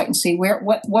the website and see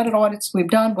what audits we've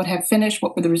done, what have finished,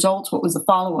 what were the results, what was the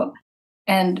follow-up.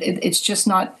 And it's just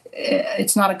not,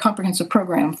 it's not a comprehensive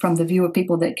program from the view of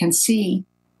people that can see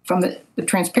from the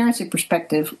transparency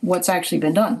perspective what's actually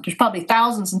been done. There's probably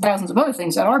thousands and thousands of other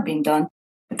things that are being done,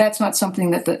 but that's not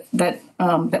something that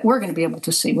we're going to be able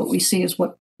to see. What we see is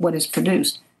what is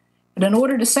produced. But in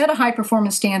order to set a high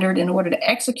performance standard, in order to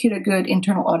execute a good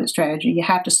internal audit strategy, you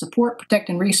have to support, protect,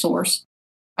 and resource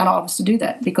an office to do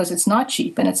that, because it's not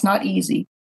cheap and it's not easy.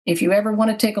 If you ever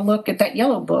want to take a look at that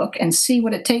yellow book and see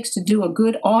what it takes to do a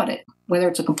good audit, whether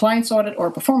it's a compliance audit or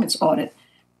a performance audit,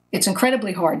 it's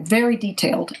incredibly hard, very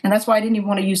detailed. And that's why I didn't even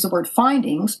want to use the word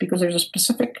findings, because there's a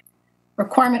specific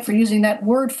requirement for using that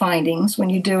word findings when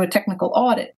you do a technical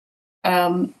audit.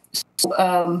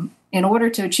 in order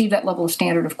to achieve that level of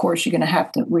standard, of course, you're going to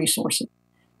have to resource it.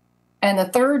 And the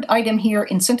third item here,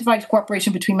 incentivize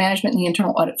cooperation between management and the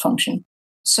internal audit function.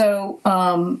 So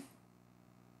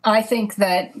I think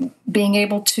that being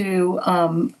able to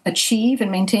achieve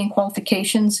and maintain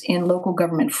qualifications in local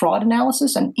government fraud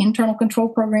analysis and internal control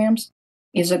programs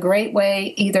is a great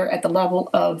way, either at the level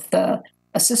of the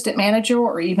assistant manager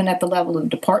or even at the level of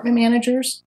department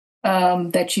managers,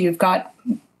 that you've got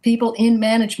people in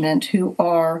management who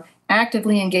are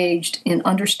actively engaged in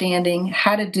understanding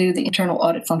how to do the internal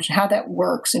audit function, how that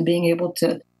works, and being able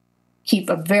to keep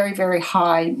a very, very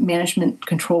high management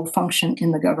control function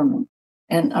in the government.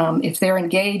 And if they're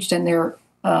engaged and they're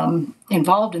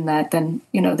involved in that, then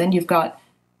you've got,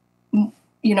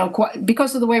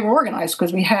 because of the way we're organized,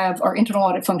 because we have our internal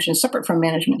audit function separate from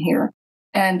management here.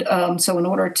 And so in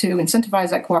order to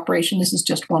incentivize that cooperation, this is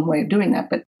just one way of doing that.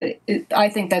 But I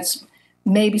think that's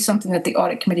maybe something that the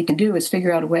audit committee can do, is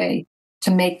figure out a way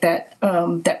to make that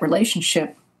that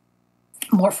relationship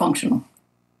more functional.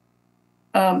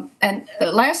 And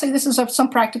lastly, this is some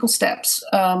practical steps.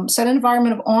 Set an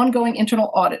environment of ongoing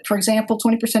internal audit. For example,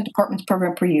 20% departments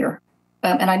program per year.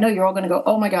 And I know you're all going to go,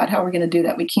 oh my God, how are we going to do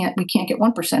that? We can't get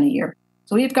 1% a year.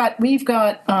 So we've got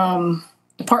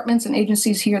departments and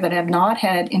agencies here that have not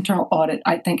had internal audit,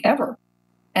 I think, ever.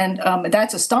 And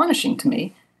that's astonishing to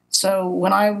me. So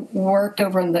when I worked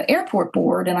over in the airport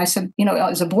board, and I said,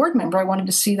 as a board member, I wanted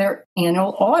to see their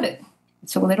annual audit.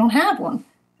 So, well, they don't have one.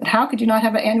 But how could you not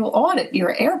have an annual audit? You're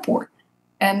an airport.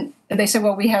 And they said,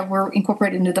 well, we're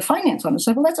incorporated into the finance audit. I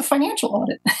said, well, that's a financial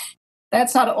audit.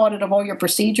 That's not an audit of all your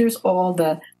procedures, all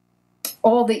the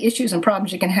issues and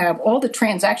problems you can have, all the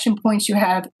transaction points you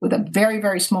have with a very,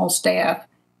 very small staff.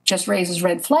 Just raises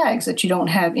red flags that you don't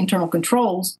have internal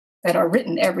controls that are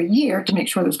written every year to make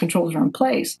sure those controls are in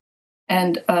place.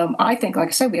 And I think, like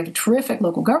I said, we have a terrific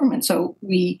local government. So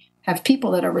we have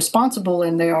people that are responsible,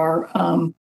 and they are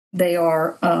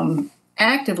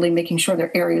actively making sure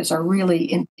their areas are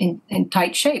really in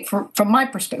tight shape from my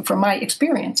perspective, from my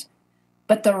experience.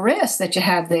 But the risk that you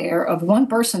have there of one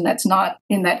person that's not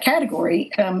in that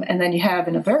category, and then you have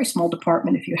in a very small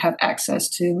department, if you have access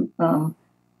to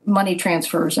money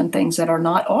transfers and things that are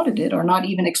not audited or not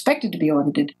even expected to be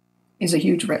audited, is a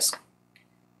huge risk.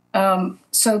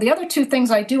 So the other two things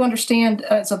I do understand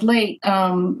as of late,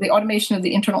 the automation of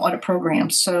the internal audit program.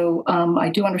 So I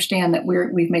do understand that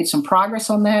we've made some progress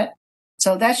on that.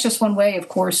 So that's just one way, of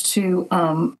course,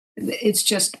 it's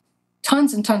just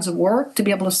tons and tons of work to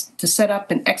be able to set up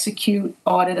and execute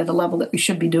audit at a level that we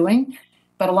should be doing.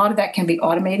 But a lot of that can be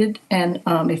automated. And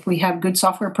if we have good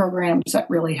software programs, that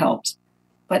really helps.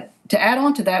 But to add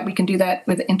on to that, we can do that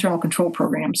with internal control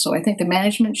programs. So I think the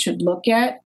management should look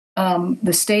at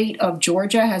the state of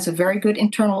Georgia has a very good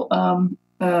internal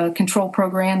control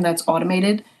program that's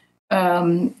automated.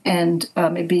 And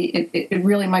maybe it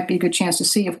really might be a good chance to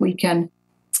see if we can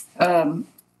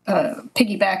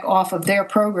piggyback off of their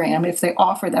program if they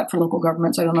offer that for local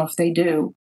governments. I don't know if they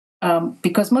do,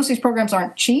 because most of these programs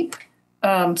aren't cheap.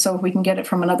 So if we can get it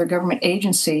from another government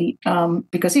agency,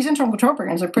 because these internal control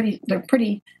programs are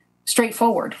pretty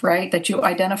straightforward, right? That you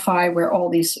identify where all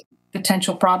these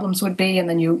potential problems would be, and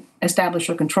then you establish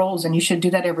your controls, and you should do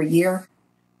that every year.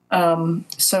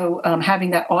 So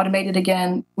having that automated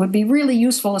again would be really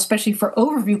useful, especially for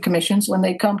overview commissions when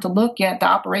they come to look at the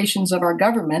operations of our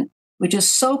government, which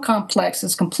is so complex,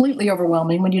 it's completely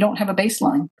overwhelming when you don't have a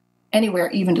baseline anywhere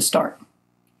even to start.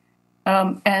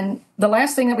 And the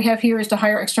last thing that we have here is to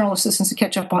hire external assistants to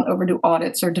catch up on overdue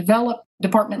audits or develop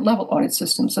department-level audit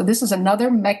systems. So this is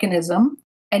another mechanism,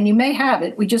 and you may have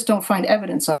it, we just don't find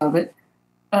evidence of it,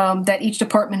 that each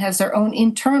department has their own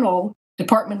internal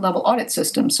department-level audit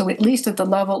system. So at least at the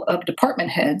level of department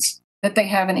heads, that they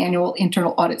have an annual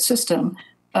internal audit system.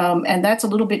 And that's a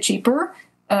little bit cheaper.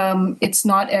 It's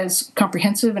not as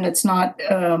comprehensive, and it's not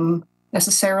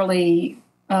necessarily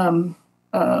at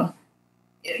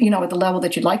the level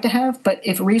that you'd like to have. But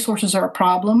if resources are a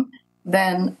problem,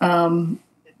 then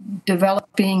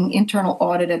developing internal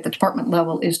audit at the department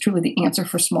level is truly the answer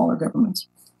for smaller governments.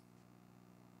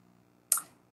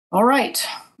 All right.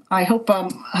 I hope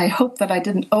that I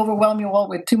didn't overwhelm you all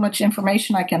with too much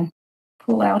information. I can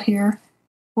pull out here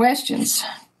questions.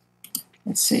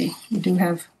 Let's see. We do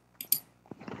have.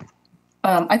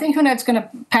 I think Huned's going to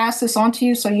pass this on to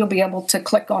you, so you'll be able to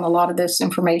click on a lot of this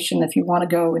information if you want to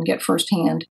go and get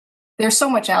firsthand. There's so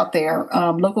much out there,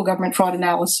 local government fraud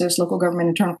analysis, local government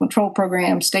internal control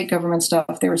programs, state government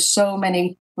stuff. There are so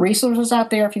many resources out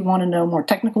there if you want to know more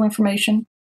technical information.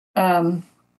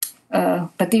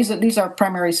 But these are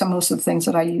primarily most of the things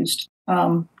that I used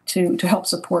to help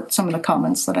support some of the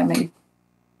comments that I made.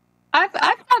 I've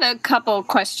got a couple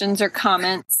questions or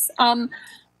comments. I'm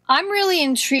really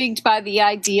intrigued by the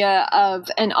idea of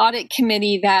an audit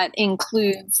committee that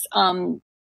includes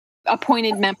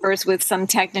appointed members with some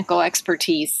technical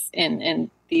expertise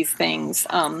in these things.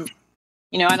 I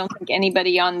don't think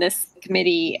anybody on this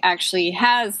committee actually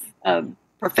has a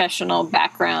professional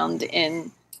background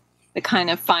in the kind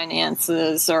of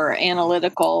finances or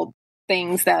analytical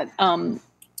things that an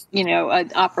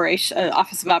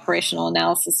Office of Operational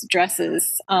Analysis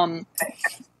addresses.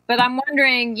 But I'm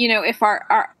wondering, if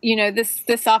our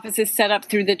this office is set up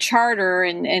through the charter,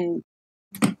 and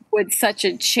would such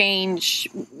a change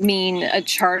mean a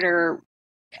charter,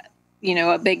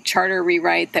 a big charter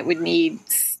rewrite that would need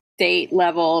state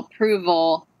level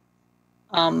approval?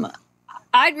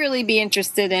 I'd really be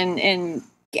interested in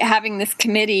having this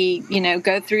committee,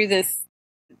 go through the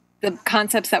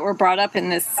concepts that were brought up in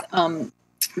this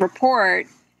report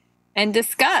and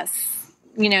discuss,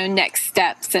 next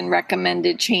steps and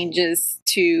recommended changes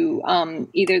to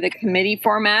either the committee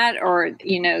format or,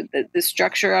 the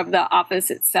structure of the office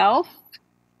itself.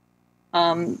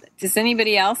 Does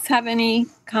anybody else have any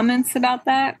comments about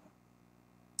that?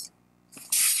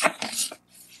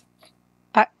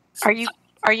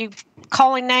 Are you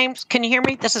calling names? Can you hear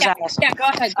me? This is Alice. Yeah, go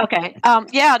ahead. Okay.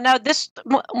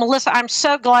 Melissa, I'm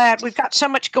so glad we've got so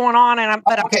much going on, and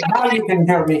now you can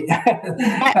hear me.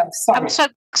 I'm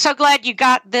so glad you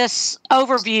got this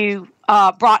overview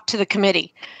brought to the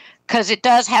committee, because it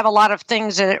does have a lot of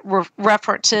things that it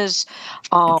references.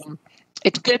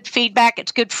 It's good feedback.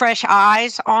 It's good fresh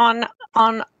eyes on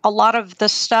a lot of the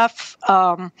stuff.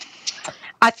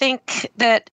 I think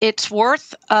that it's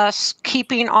worth us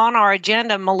keeping on our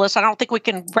agenda, Melissa. I don't think we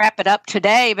can wrap it up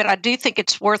today, but I do think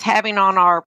it's worth having on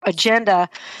our agenda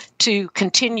to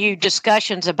continue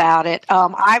discussions about it.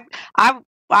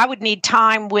 I would need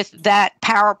time with that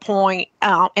PowerPoint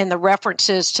and the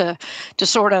references to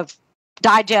sort of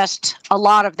digest a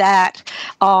lot of that.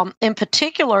 In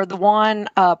particular, the one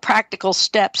practical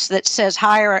steps that says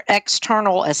hire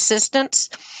external assistance.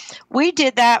 We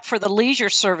did that for the leisure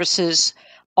services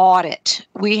audit.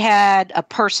 We had a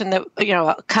person that,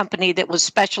 a company that was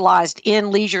specialized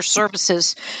in leisure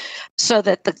services, so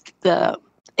that the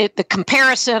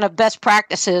comparison of best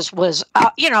practices was,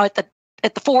 at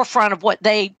the forefront of what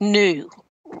they knew.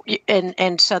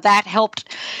 And so that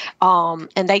helped,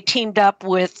 and they teamed up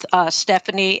with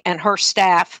Stephanie and her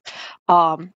staff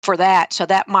for that. So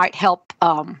that might help.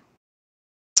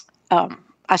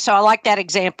 So I like that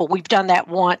example. We've done that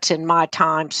once in my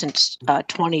time since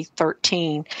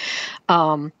 2013.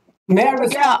 May I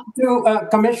respond to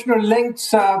Commissioner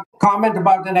Link's comment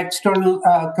about an external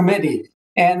committee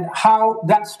and how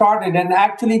that started? And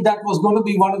actually, that was going to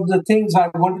be one of the things I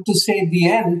wanted to say at the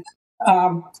end.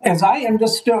 As I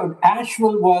understood,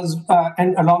 Asheville was,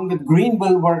 and along with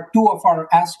Greenville, were two of our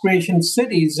aspiration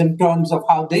cities in terms of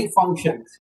how they function.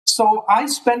 So I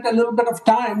spent a little bit of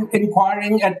time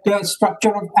inquiring at the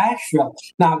structure of Asheville.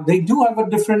 Now, they do have a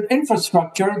different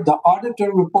infrastructure. The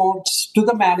auditor reports to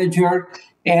the manager,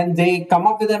 and they come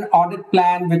up with an audit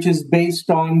plan, which is based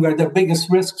on where the biggest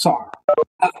risks are.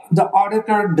 The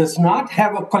auditor does not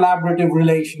have a collaborative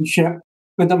relationship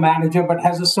with the manager, but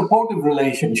has a supportive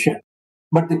relationship.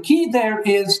 But the key there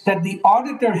is that the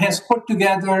auditor has put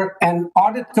together an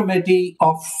audit committee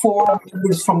of 4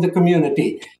 members from the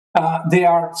community. They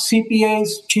are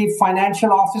CPAs, chief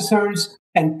financial officers,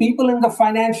 and people in the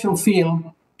financial field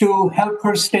to help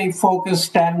her stay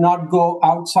focused and not go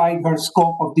outside her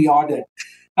scope of the audit.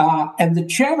 And the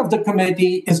chair of the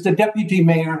committee is the deputy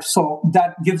mayor, so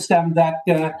that gives them that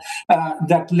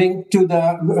link to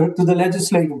the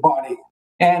legislative body.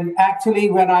 And actually,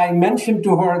 when I mentioned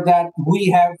to her that we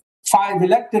have 5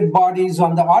 elected bodies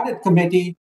on the audit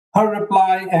committee, her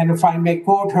reply, and if I may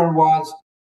quote her, was,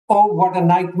 "Oh, what a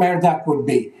nightmare that would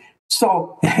be."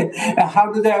 So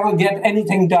how do they ever get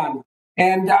anything done?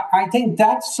 And I think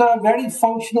that's a very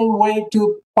functional way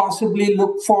to possibly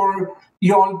look for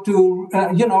you all to,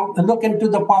 look into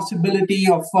the possibility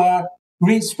of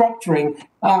restructuring.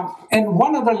 And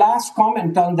one other last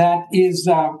comment on that is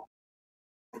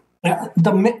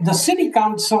the city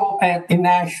council in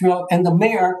Nashville and the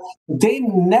mayor, they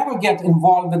never get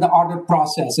involved with the audit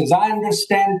process. As I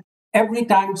understand, every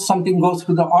time something goes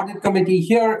through the audit committee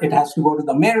here, it has to go to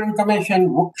the mayor and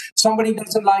commission. Somebody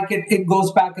doesn't like it, it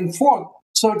goes back and forth.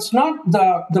 So it's not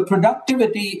the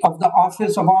productivity of the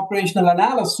Office of Operational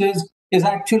Analysis is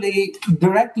actually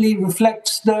directly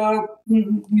reflects the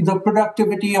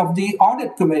productivity of the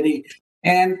audit committee.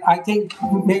 And I think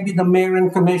maybe the mayor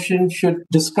and commission should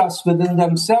discuss within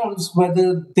themselves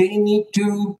whether they need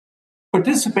to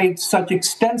participate such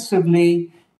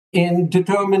extensively in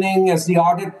determining as the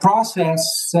audit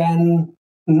process and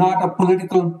not a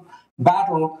political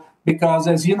battle, because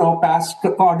as you know, past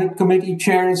audit committee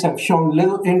chairs have shown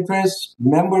little interest.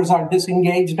 Members are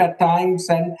disengaged at times,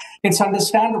 and it's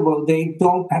understandable. They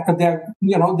don't,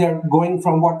 they're going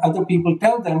from what other people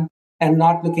tell them and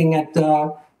not looking at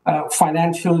the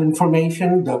financial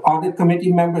information. The audit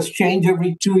committee members change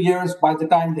every 2 years. By the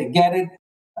time they get it,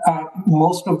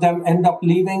 most of them end up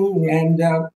leaving.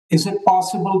 And is it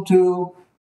possible to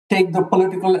take the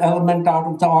political element out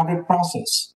of the audit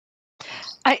process?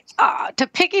 To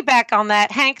piggyback on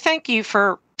that, Hank, thank you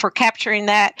for capturing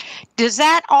that. Does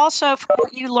that also, from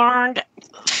what you learned,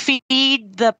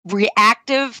 feed the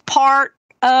reactive part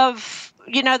of,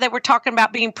 that we're talking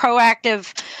about being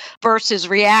proactive versus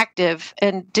reactive?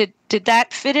 And did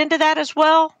that fit into that as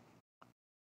well?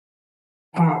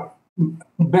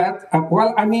 Beth,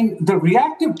 well, I mean, the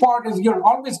reactive part is you're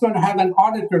always going to have an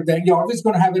auditor there. You're always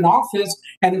going to have an office.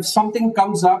 And if something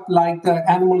comes up like the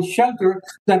animal shelter,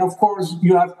 then of course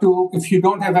you have to, if you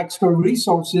don't have extra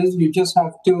resources, you just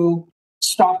have to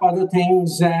stop other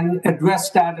things and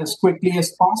address that as quickly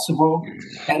as possible.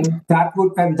 And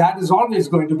that is always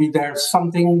going to be there.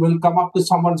 Something will come up to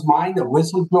someone's mind. A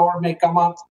whistleblower may come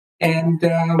up and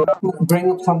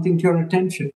bring up something to your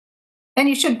attention. And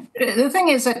the thing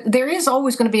is that there is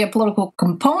always going to be a political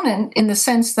component in the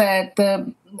sense that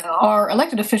our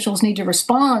elected officials need to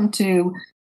respond to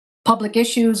public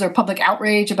issues or public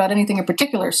outrage about anything in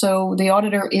particular. So the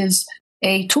auditor is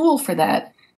a tool for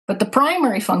that. But the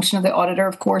primary function of the auditor,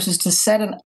 of course, is to set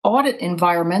an audit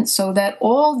environment so that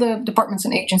all the departments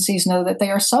and agencies know that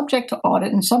they are subject to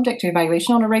audit and subject to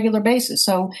evaluation on a regular basis.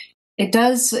 So it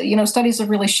does, studies have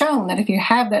really shown that if you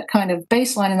have that kind of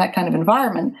baseline and that kind of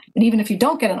environment, and even if you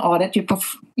don't get an audit,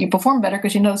 you perform better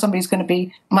because somebody's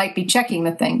might be checking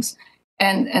the things.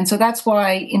 And so that's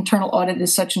why internal audit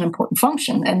is such an important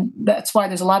function. And that's why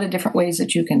there's a lot of different ways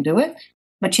that you can do it,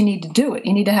 but you need to do it.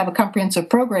 You need to have a comprehensive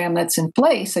program that's in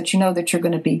place that that you're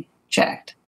going to be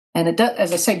checked. And it does,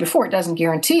 as I said before, it doesn't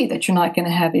guarantee that you're not going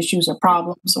to have issues or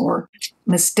problems or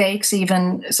mistakes.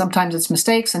 Even sometimes it's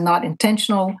mistakes and not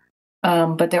intentional.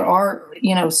 But there are,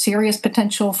 serious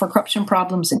potential for corruption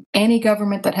problems in any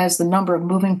government that has the number of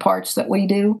moving parts that we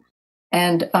do.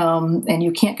 And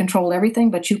you can't control everything,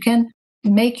 but you can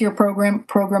make your program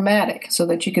programmatic so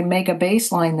that you can make a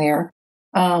baseline there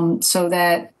so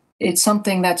that it's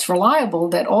something that's reliable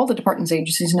that all the departments and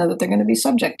agencies know that they're going to be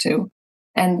subject to.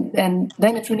 And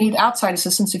then if you need outside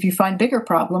assistance, if you find bigger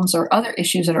problems or other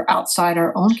issues that are outside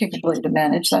our own capability to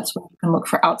manage, that's when you can look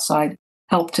for outside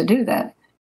help to do that.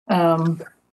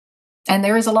 And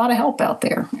there is a lot of help out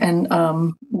there, and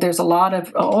there's a lot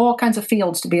of all kinds of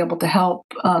fields to be able to help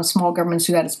small governments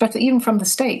do that, especially even from the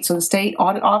state. So the state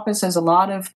audit office has a lot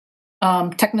of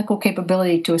technical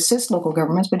capability to assist local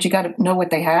governments, but you got to know what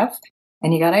they have,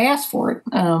 and you got to ask for it.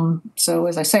 So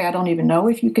as I say, I don't even know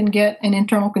if you can get an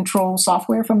internal control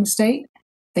software from the state.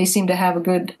 They seem to have a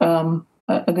good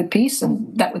piece,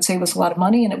 and that would save us a lot of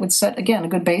money, and it would set, again, a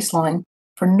good baseline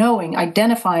for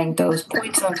identifying those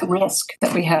points of risk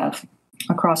that we have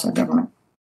across our government.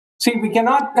 See, we are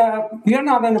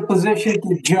not in a position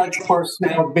to judge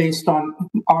personnel based on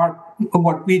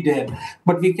what we did,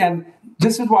 but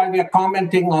this is why we are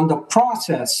commenting on the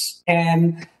process.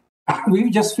 And we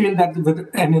just feel that with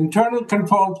an internal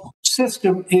control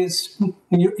system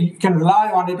you can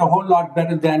rely on it a whole lot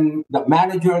better than the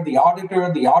manager, the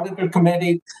auditor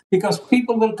committee, because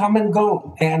people will come and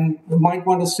go, and you might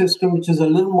want a system which is a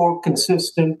little more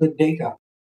consistent with data.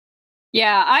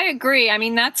 Yeah, I agree. I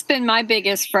mean, that's been my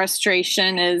biggest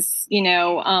frustration is,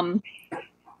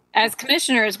 as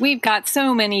commissioners, we've got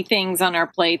so many things on our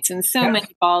plates and so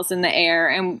many balls in the air,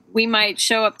 and we might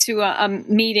show up to a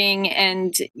meeting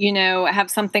and, have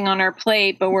something on our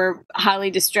plate, but we're highly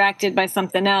distracted by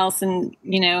something else and,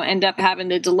 end up having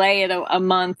to delay it a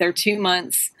month or 2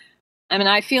 months. I mean,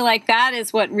 I feel like that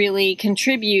is what really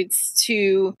contributes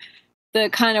to the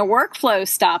kind of workflow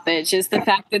stoppage is the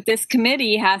fact that this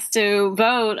committee has to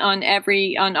vote on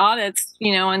audits,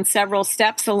 on several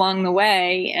steps along the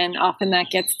way, and often that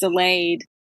gets delayed.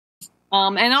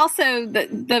 And also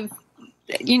the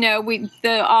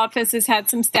office has had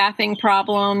some staffing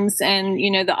problems, and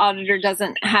the auditor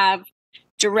doesn't have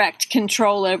direct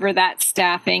control over that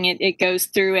staffing. It goes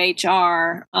through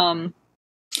HR.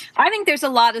 I think there's a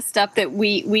lot of stuff that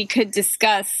we could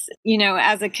discuss,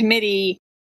 as a committee.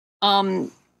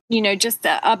 Just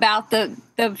about the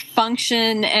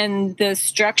function and the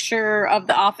structure of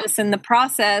the office and the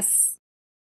process,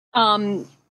 and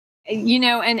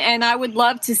I would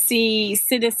love to see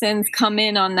citizens come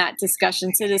in on that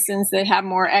discussion, citizens that have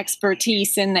more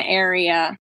expertise in the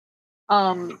area.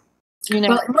 Well,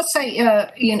 let's say,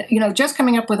 just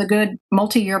coming up with a good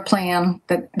multi-year plan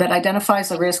that identifies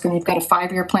the risk, and you've got a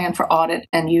 5-year plan for audit,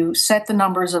 and you set the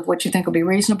numbers of what you think will be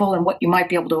reasonable and what you might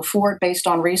be able to afford based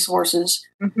on resources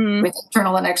with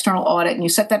internal and external audit, and you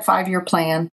set that 5-year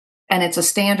plan, and it's a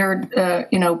standard,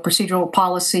 procedural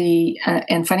policy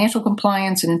and financial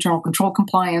compliance and internal control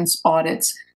compliance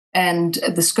audits, and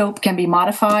the scope can be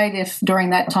modified if during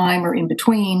that time or in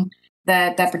between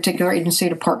that particular agency or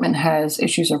department has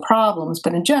issues or problems.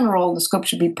 But in general, the scope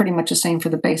should be pretty much the same for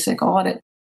the basic audit.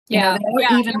 Yeah.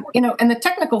 And the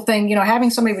technical thing, having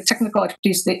somebody with technical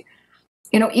expertise,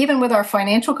 even with our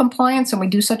financial compliance, and we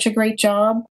do such a great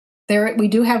job there, we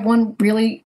do have one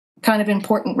really kind of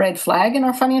important red flag in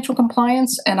our financial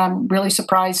compliance. And I'm really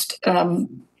surprised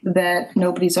that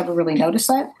nobody's ever really noticed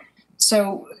that.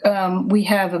 So we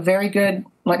have a very good,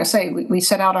 like I say, we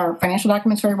set out our financial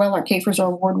documents very well. Our CAFRs are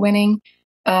award-winning.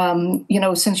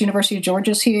 Since University of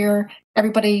Georgia's here,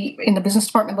 everybody in the business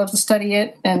department loves to study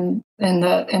it, and in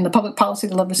the public policy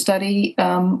they love to study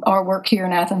our work here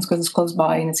in Athens because it's close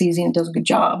by and it's easy and it does a good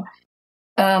job.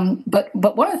 But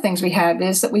one of the things we have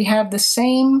is that we have the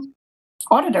same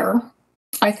auditor,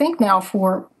 I think now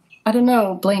for, I don't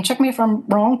know, Blaine, check me if I'm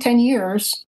wrong, 10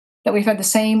 years. That we've had the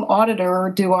same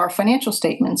auditor do our financial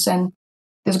statements. And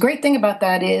the great thing about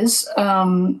that is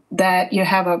that you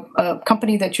have a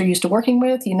company that you're used to working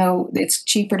with. It's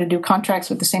cheaper to do contracts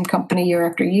with the same company year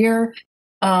after year.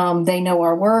 They know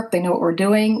our work, they know what we're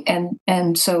doing,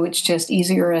 and so it's just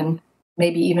easier and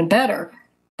maybe even better.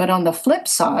 But on the flip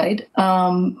side,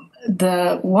 one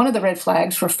of the red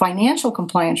flags for financial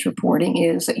compliance reporting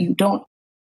is that in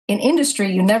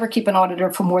industry, you never keep an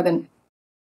auditor for more than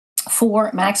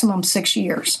 4, maximum 6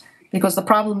 years, because the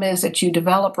problem is that you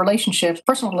develop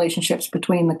personal relationships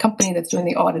between the company that's doing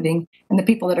the auditing and the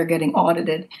people that are getting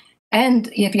audited. And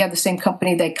if you have the same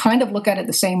company, they kind of look at it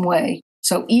the same way.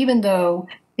 So even though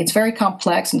it's very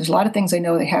complex and there's a lot of things they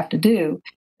know they have to do,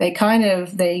 they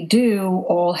do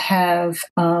all have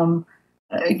kind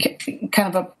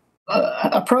of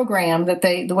a program that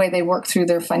the way they work through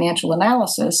their financial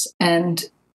analysis. And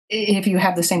if you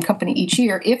have the same company each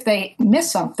year, if they miss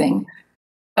something,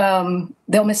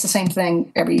 they'll miss the same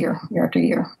thing every year after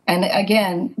year. And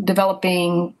again,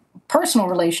 developing personal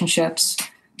relationships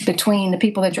between the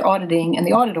people that you're auditing and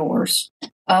the auditors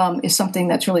is something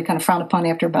that's really kind of frowned upon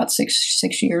after about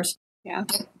six years. Yeah.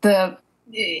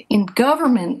 In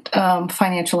government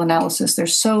financial analysis,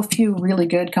 there's so few really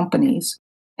good companies.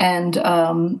 And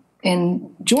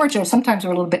in Georgia, sometimes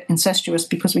we're a little bit incestuous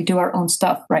because we do our own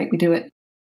stuff, right? We do it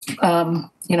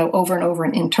over and over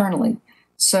and internally.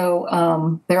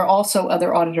 So there are also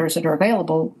other auditors that are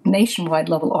available, nationwide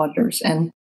level auditors. And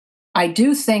I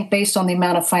do think based on the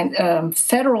amount of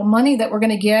federal money that we're going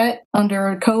to get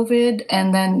under COVID,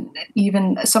 and then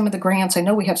even some of the grants, I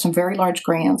know we have some very large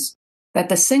grants, that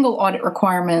the single audit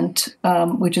requirement,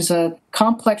 which is a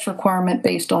complex requirement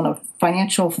based on a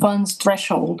financial funds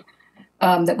threshold,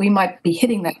 that we might be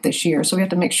hitting that this year. So we have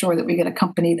to make sure that we get a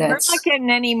company that's We're not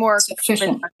getting any more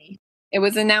sufficient. money. It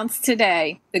was announced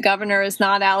today. The governor is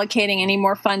not allocating any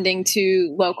more funding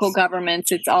to local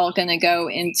governments. It's all going to go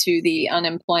into the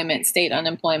state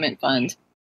unemployment fund.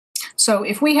 So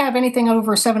if we have anything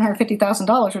over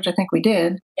 $750,000, which I think we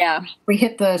did, we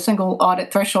hit the single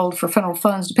audit threshold for federal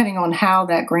funds, depending on how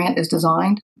that grant is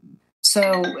designed.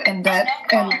 So,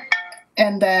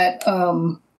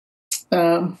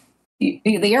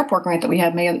 the airport grant that we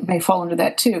have may fall under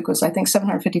that too, because I think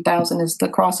 $750,000 is the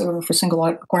crossover for single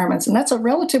audit requirements, and that's a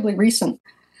relatively recent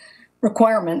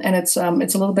requirement, and it's a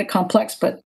little bit complex.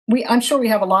 But I'm sure we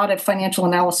have a lot of financial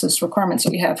analysis requirements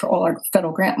that we have for all our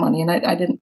federal grant money, and I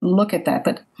didn't look at that.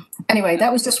 But anyway,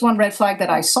 that was just one red flag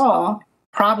that I saw.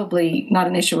 Probably not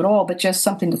an issue at all, but just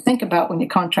something to think about when you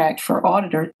contract for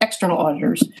external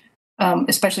auditors,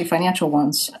 especially financial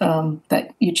ones,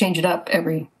 that you change it up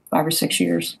every 5 or 6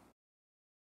 years.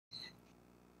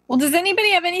 Well, does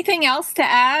anybody have anything else to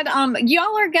add?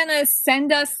 Y'all are going to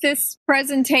send us this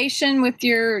presentation with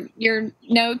your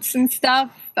notes and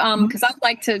stuff, because I'd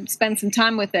like to spend some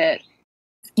time with it.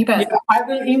 You bet. Yeah, I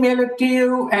will email it to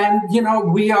you, and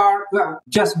we are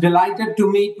just delighted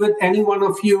to meet with any one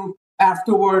of you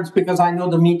afterwards, because I know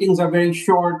the meetings are very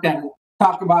short, and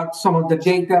talk about some of the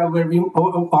data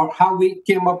or how we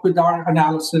came up with our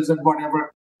analysis and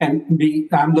whatever. And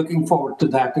I'm looking forward to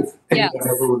that if anyone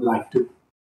ever would like to.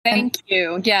 Thank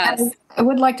you. Yes. I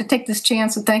would like to take this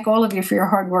chance and thank all of you for your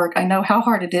hard work. I know how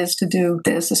hard it is to do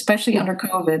this, especially under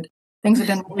COVID. Things have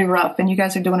been really rough, and you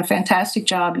guys are doing a fantastic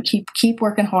job. You keep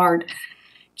working hard.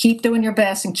 keep doing your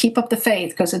best and keep up the faith,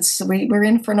 because we're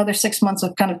in for another 6 months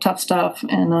of kind of tough stuff.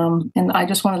 And I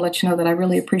just want to let you know that I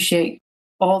really appreciate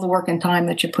all the work and time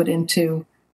that you put into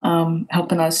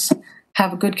helping us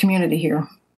have a good community here.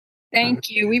 Thank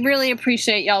you. We really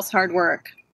appreciate y'all's hard work.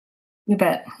 You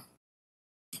bet.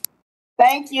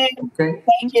 Thank you. Okay.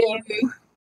 Thank you.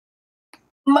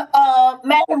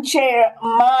 Madam Chair,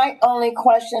 my only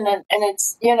question, and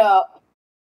it's,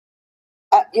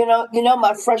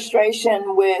 my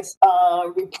frustration with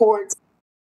reports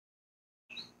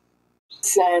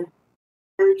and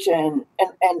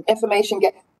information.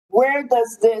 Where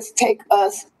does this take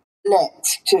us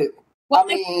next to? Well,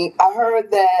 I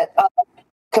heard that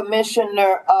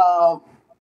Commissioner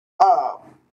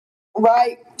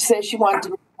Wright said she wanted to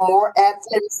do more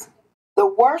Athens. The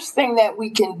worst thing that we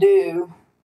can do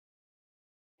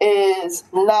is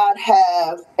not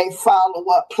have a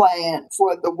follow-up plan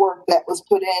for the work that was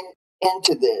put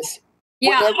into this,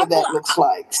 whatever that looks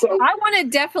like. So I want to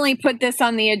definitely put this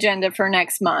on the agenda for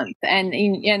next month,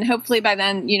 and hopefully by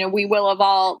then, we will have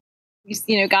all,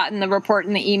 gotten the report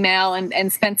and the email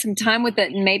and spent some time with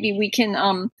it, and maybe we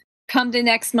can come to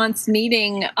next month's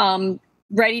meeting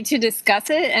ready to discuss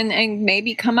it and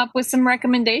maybe come up with some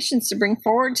recommendations to bring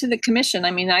forward to the commission.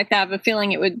 I have a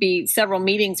feeling it would be several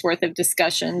meetings worth of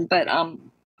discussion, but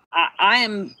I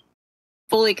am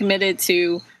fully committed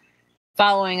to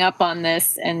following up on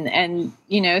this and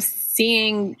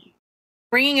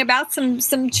bringing about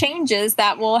some changes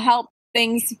that will help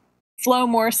things flow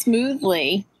more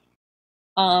smoothly,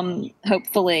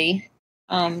 hopefully.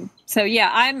 So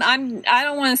yeah, I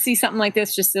don't want to see something like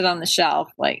this just sit on the shelf.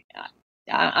 Like,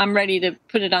 I'm ready to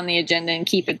put it on the agenda and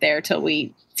keep it there till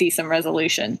we see some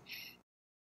resolution.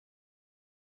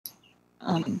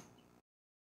 Does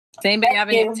anybody have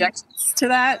any objections to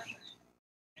that?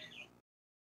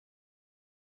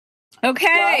 Okay.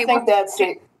 Well, I think that's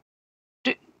it.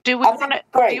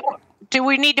 Do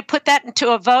we need to put that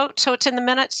into a vote so it's in the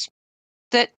minutes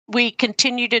that we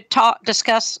continue to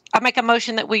discuss? I make a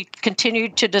motion that we continue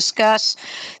to discuss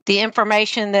the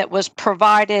information that was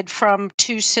provided from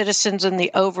 2 citizens in the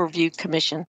Overview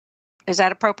Commission. Is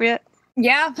that appropriate?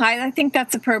 Yeah, I think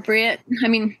that's appropriate.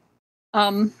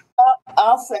 I'll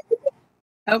second it.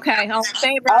 Okay, all in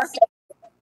favor?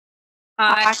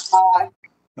 Aye.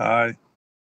 Aye.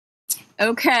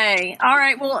 Okay. All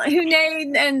right. Well,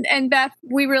 Hunaid and Beth,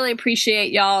 we really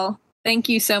appreciate y'all. Thank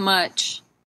you so much.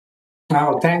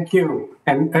 Oh, thank you.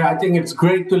 And I think it's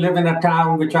great to live in a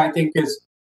town which I think is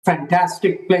a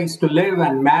fantastic place to live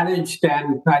and managed,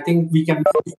 and I think we can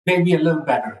maybe a little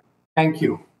better. Thank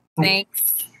you.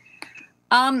 Thanks.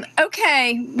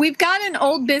 Okay, we've got an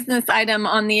old business item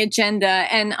on the agenda,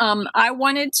 and I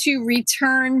wanted to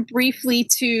return briefly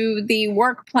to the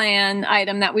work plan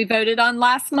item that we voted on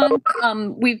last month.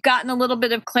 We've gotten a little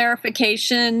bit of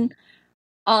clarification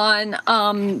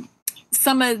on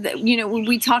some of the,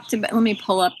 we talked about, let me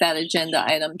pull up that agenda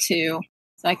item too,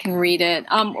 so I can read it.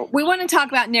 We want to talk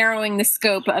about narrowing the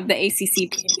scope of the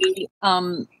ACCP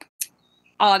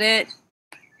audit.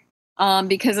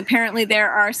 Because apparently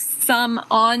there are some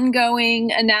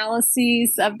ongoing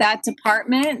analyses of that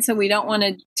department, so we don't want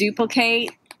to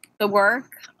duplicate the work.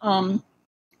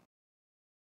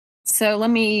 So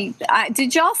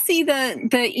did y'all see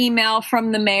the email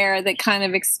from the mayor that kind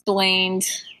of explained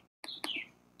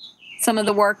some of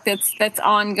the work that's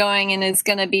ongoing and is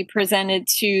going to be presented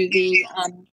to the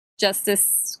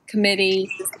Justice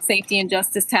Committee, Safety and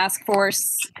Justice Task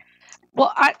Force?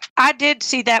 Well, I did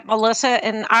see that, Melissa,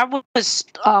 and I was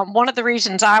one of the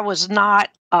reasons I was not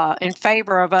in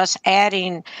favor of us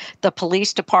adding the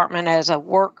police department as a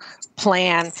work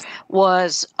plan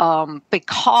was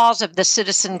because of the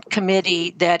citizen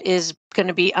committee that is going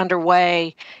to be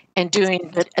underway and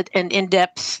doing an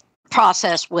in-depth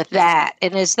process with that.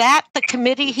 And is that the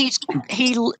committee is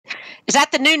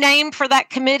that the new name for that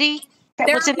committee that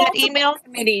was in that email?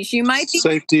 Committees. You might be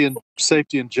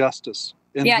Safety and Justice.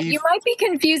 And yeah, you might be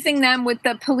confusing them with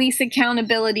the Police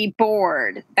Accountability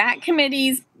Board. That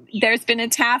there's been a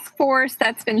task force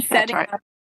that's been setting up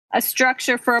a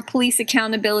structure for a Police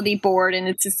Accountability Board, and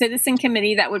it's a citizen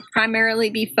committee that would primarily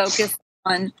be focused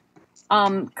on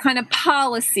kind of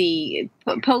policy,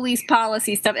 police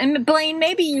policy stuff. And Blaine,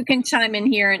 maybe you can chime in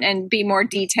here and be more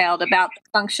detailed about the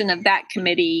function of that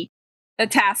committee, the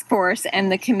task force, and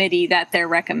the committee that they're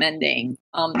recommending.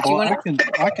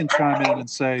 I can chime in and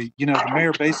say, the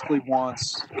mayor basically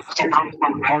wants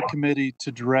our committee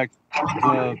to direct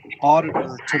the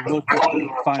auditor to look at the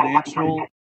financial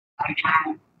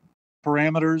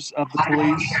parameters of the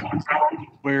police,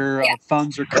 where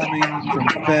funds are coming from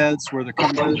the feds, where they're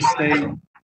coming from the state,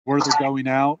 where they're going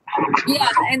out? Yeah,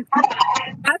 and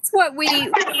that's what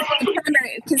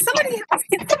because somebody else,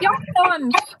 y'all go on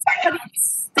mute.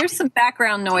 There's some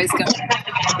background noise going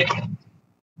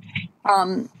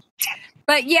on.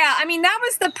 But yeah, I mean, that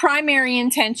was the primary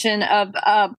intention of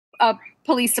a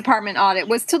police department audit,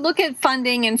 was to look at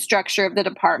funding and structure of the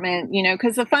department,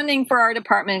 because the funding for our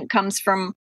department comes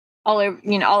from all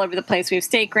over the place. We have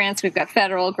state grants, we've got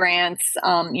federal grants,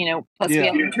 plus we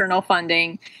have internal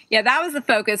funding. Yeah, that was the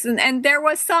focus. And there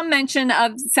was some mention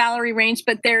of salary range,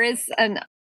 but there is an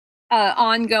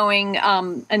ongoing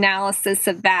analysis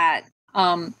of that.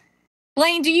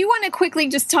 Blaine, do you want to quickly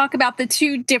just talk about the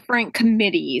two different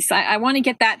committees? I want to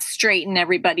get that straight in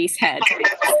everybody's head.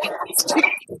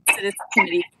 These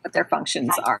committees, what their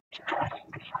functions are.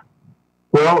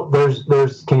 Well,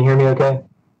 there's. Can you hear me? Okay.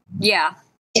 Yeah.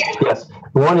 Yes.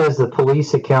 One is the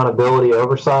Police Accountability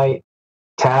Oversight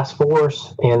Task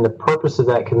Force, and the purpose of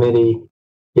that committee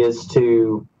is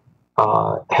to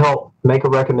help make a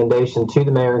recommendation to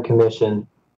the mayor and commission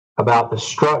about the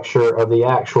structure of the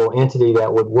actual entity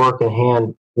that would work in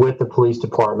hand with the police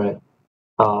department,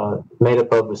 made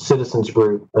up of the citizens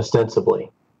group,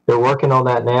 ostensibly. They're working on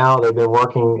that now. They've been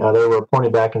working, they were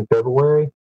appointed back in February.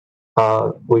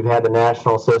 We've had the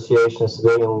National Association of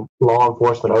Civilian Law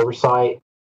Enforcement Oversight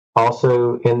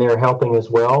also in there helping as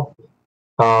well.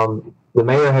 The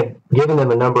mayor had given them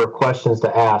a number of questions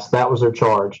to ask. That was their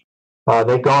charge.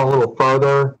 They've gone a little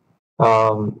further.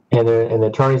 And the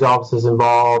attorney's office is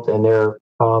involved, and they're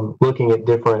looking at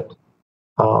different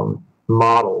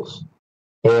models.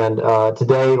 And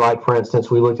today, like for instance,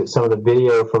 we looked at some of the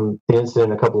video from the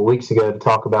incident a couple of weeks ago to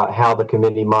talk about how the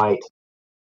committee might,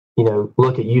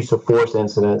 look at use of force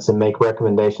incidents and make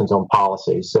recommendations on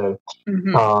policies. So,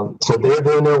 so they're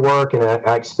doing their work, and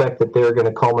I expect that they're going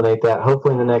to culminate that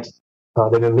hopefully in the next.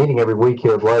 They've been meeting every week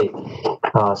here of late,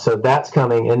 so that's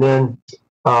coming, and then.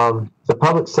 The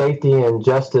public safety and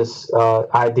justice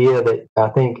idea that I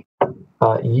think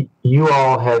you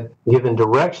all had given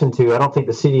direction to. I don't think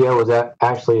the CDO was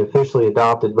actually officially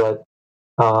adopted, but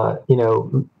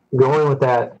going with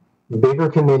that bigger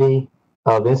committee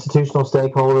of institutional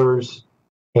stakeholders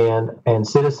and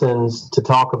citizens to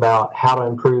talk about how to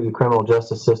improve the criminal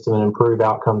justice system and improve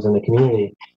outcomes in the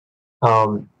community.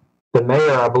 The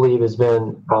mayor, I believe, has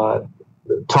been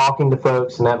talking to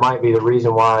folks, and that might be the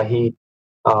reason why he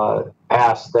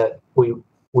asked that we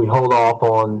hold off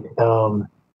on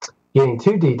getting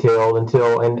too detailed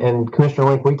until, and Commissioner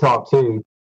Link, we talked too,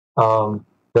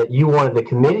 that you wanted the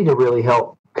committee to really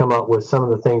help come up with some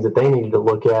of the things that they needed to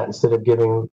look at instead of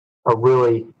giving a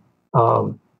really,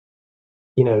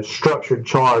 structured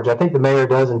charge. I think the mayor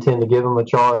does intend to give them a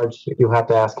charge. You'll have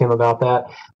to ask him about that.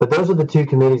 But those are the two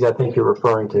committees I think you're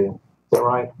referring to. Is that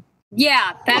right?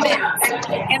 Yeah, that is.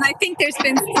 And I think there's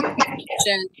been some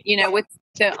confusion, with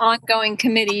the ongoing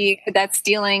committee that's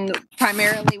dealing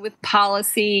primarily with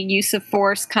policy, use of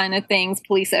force kind of things,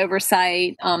 police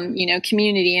oversight,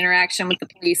 community interaction with the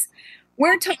police.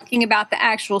 We're talking about the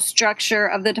actual structure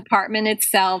of the department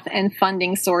itself and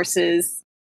funding sources,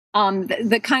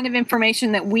 the kind of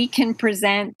information that we can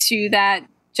present to that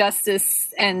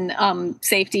justice and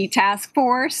safety task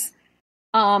force.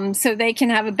 So they can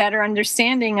have a better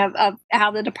understanding of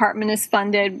how the department is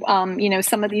funded.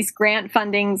 Some of these grant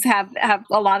fundings have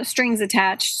a lot of strings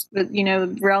attached, but,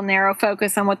 real narrow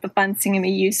focus on what the funds can be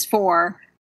used for.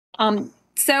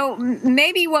 So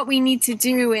maybe what we need to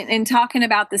do in talking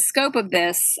about the scope of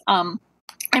this, and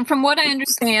from what I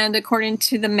understand, according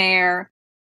to the mayor,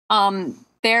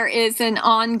 there is an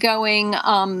ongoing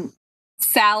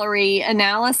salary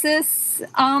analysis.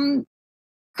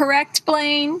 Correct,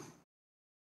 Blaine?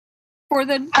 For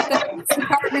the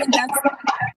department?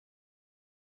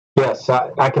 Yes,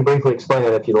 I can briefly explain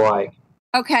it if you like.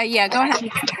 Okay, yeah, go ahead.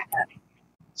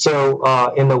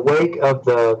 So in the wake of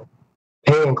the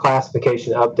pay and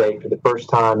classification update for the first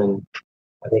time in,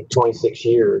 I think, 26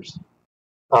 years,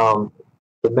 the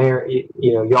mayor,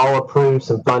 y'all approved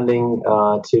some funding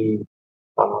to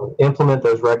implement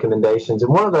those recommendations.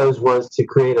 And one of those was to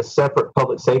create a separate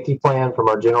public safety plan from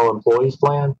our general employees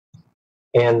plan.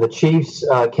 And the chiefs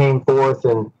came forth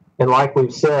and like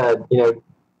we've said,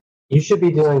 you should be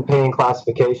doing pay and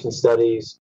classification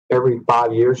studies every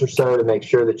 5 years or so to make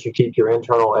sure that you keep your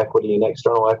internal equity and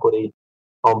external equity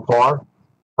on par.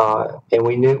 And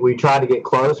we tried to get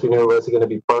close. We knew it wasn't going to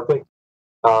be perfect.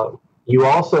 You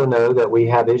also know that we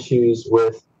have issues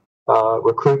with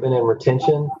recruitment and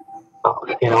retention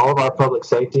in all of our public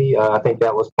safety. I think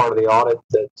that was part of the audit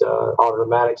that Auditor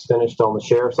Maddox finished on the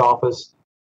sheriff's office.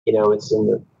 It's in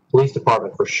the police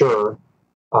department for sure.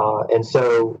 And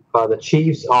so the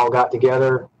chiefs all got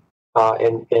together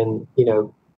and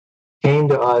came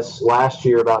to us last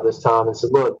year about this time and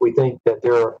said, look, we think that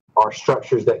there are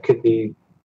structures that could be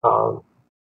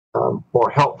more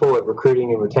helpful at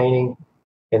recruiting and retaining.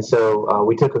 And so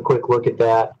we took a quick look at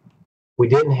that. We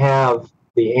didn't have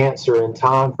the answer in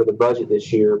time for the budget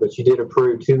this year, but you did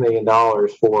approve $2 million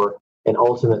for an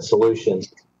ultimate solution.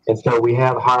 And so we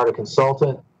have hired a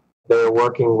consultant. They're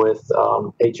working with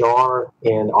HR,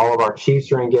 and all of our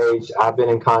chiefs are engaged. I've been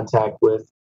in contact with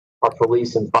our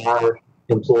police and fire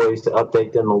employees to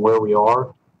update them on where we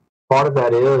are. Part of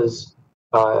that is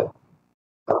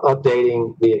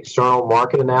updating the external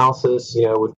market analysis,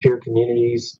 with peer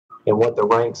communities and what the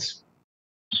ranks,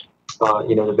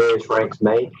 the various ranks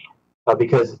make,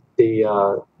 because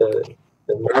the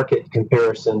market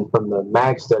comparison from the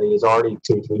MAG study is already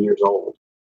 2-3 years old.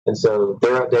 And so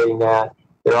they're updating that.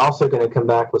 They're also going to come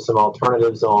back with some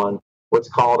alternatives on what's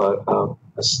called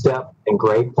a step and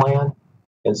grade plan.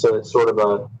 And so it's sort of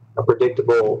a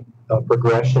predictable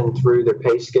progression through their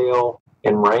pay scale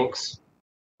and ranks.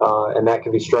 And that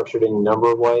can be structured in a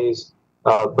number of ways.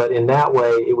 But in that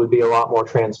way, it would be a lot more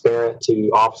transparent to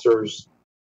officers.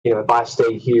 If I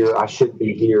stay here, I should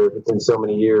be here within so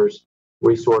many years,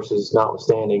 resources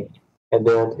notwithstanding. And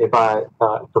then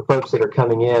for folks that are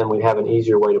coming in, we have an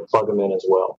easier way to plug them in as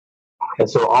well. And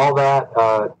so all that,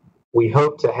 we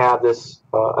hope to have this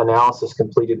analysis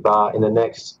completed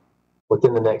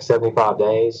within the next 75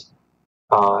 days,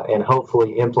 and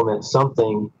hopefully implement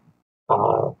something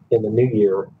in the new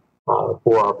year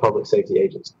for our public safety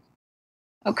agencies.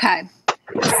 Okay.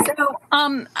 So,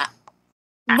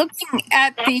 looking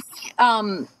at the,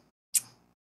 I'm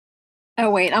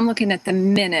looking at the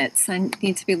minutes. I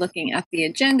need to be looking at the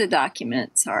agenda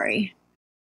document. Sorry.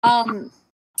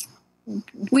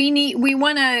 We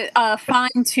want to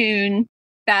fine tune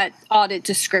that audit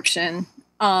description.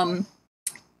 And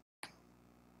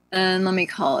let me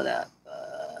call it up.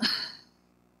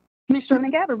 Ms.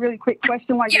 Sherman, I have a really quick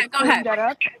question while you're pulling that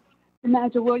up.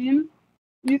 Manager Williams,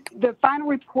 the final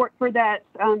report for that,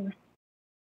 the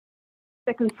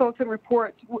consultant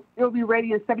report, it'll be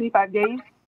ready in 75 days,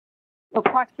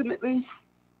 approximately.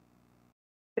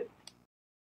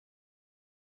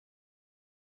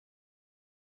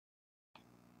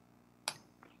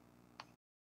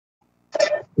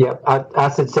 Yep, I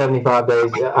said 75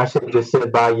 days. I should have just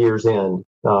said by year's end.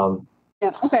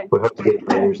 Okay. We hope to get it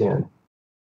by year's end.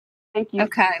 Thank you.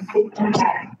 Okay.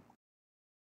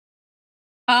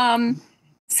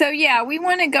 So we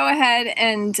want to go ahead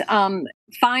and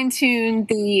fine tune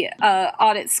the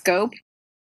audit scope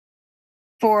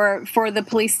for the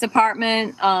police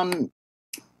department.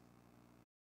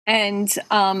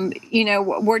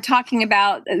 We're talking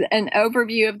about an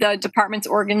overview of the department's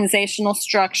organizational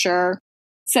structure.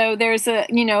 So there's a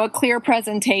clear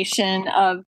presentation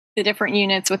of the different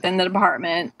units within the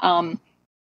department, and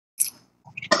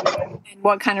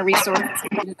what kind of resources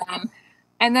to them.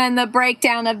 And then the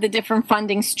breakdown of the different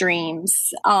funding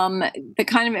streams, the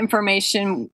kind of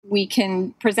information we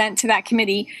can present to that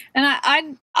committee. And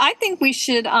I think we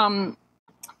should add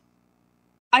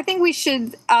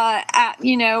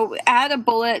a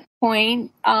bullet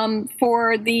point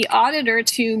for the auditor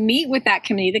to meet with that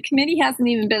committee. The committee hasn't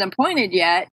even been appointed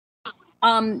yet,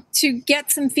 to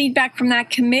get some feedback from that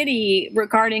committee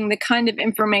regarding the kind of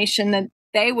information that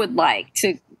they would like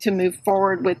to move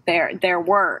forward with their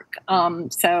work.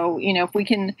 So if we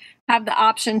can have the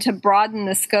option to broaden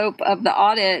the scope of the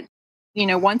audit,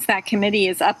 once that committee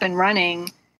is up and running,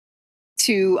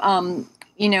 to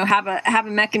have a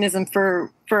mechanism for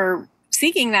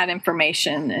seeking that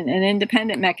information, an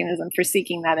independent mechanism for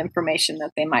seeking that information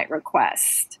that they might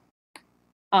request.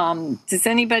 Does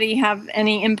anybody have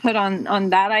any input on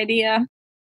that idea?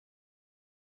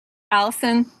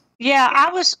 Allison? Yeah,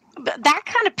 that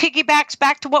kind of piggybacks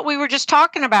back to what we were just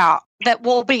talking about that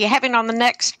we'll be having on the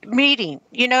next meeting.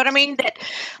 You know what I mean?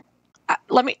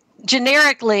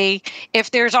 Generically, if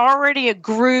there's already a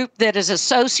group that is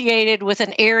associated with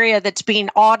an area that's being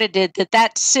audited,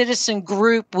 that citizen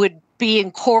group would be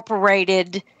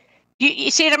incorporated.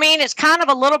 You see what I mean? It's kind of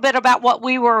a little bit about what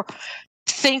we were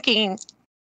thinking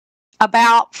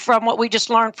about from what we just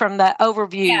learned from the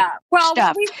overview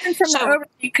stuff. We learned from the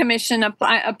Overview Commission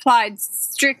applied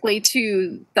strictly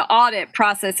to the audit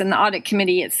process and the audit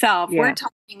committee itself. Yeah. We're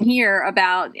talking here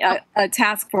about a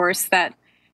task force that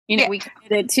we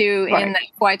committed to in the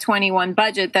FY21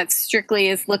 budget that strictly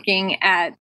is looking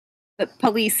at the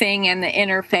policing and the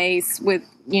interface with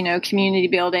community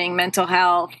building, mental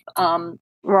health.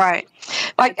 Right.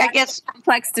 Like I guess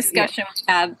complex discussion we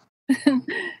had.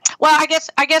 Well,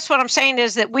 I guess what I'm saying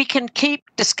is that we can keep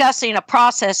discussing a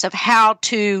process of how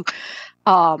to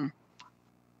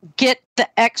get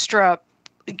the extra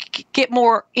get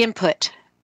more input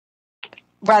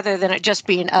rather than it just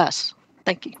being us.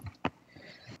 Thank you.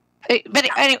 But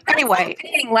anyway,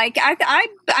 like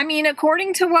I mean,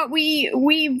 according to what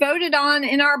we voted on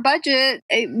in our budget,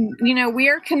 we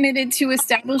are committed to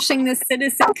establishing this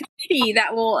citizen committee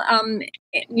that will, and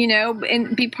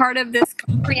be part of this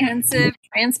comprehensive,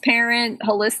 transparent,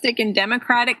 holistic, and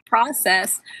democratic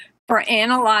process for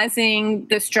analyzing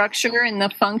the structure and the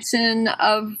function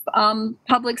of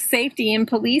public safety and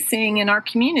policing in our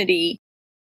community.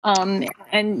 And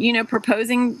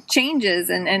proposing changes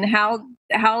and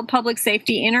how public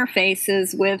safety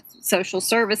interfaces with social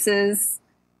services,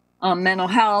 mental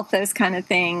health, those kind of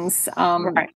things.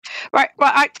 Right.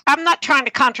 Well, I'm not trying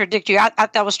to contradict you.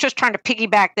 I was just trying to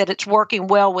piggyback that it's working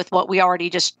well with what we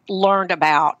already just learned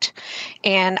about,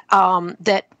 and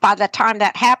that by the time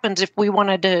that happens, if we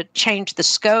wanted to change the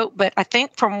scope, but I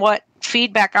think from what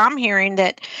feedback I'm hearing,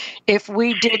 that if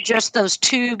we did just those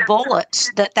 2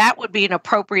 bullets, that would be an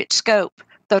appropriate scope.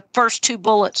 The first 2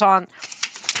 bullets on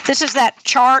this is that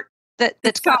chart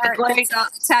that's got the grade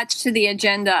attached to the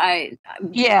agenda.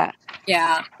 Yeah.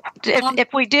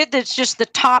 If we did this, just the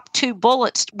top 2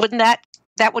 bullets, wouldn't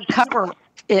that would cover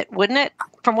it, wouldn't it?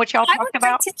 From what y'all talked about,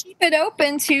 I would like to keep it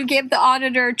open to give the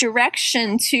auditor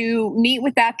direction to meet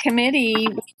with that committee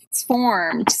when it's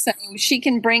formed, so she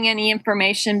can bring any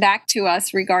information back to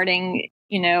us regarding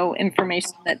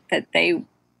information that they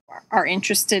are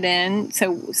interested in.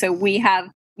 So we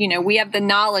have the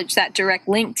knowledge, that direct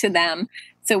link to them.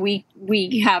 So we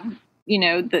have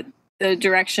the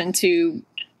direction to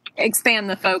expand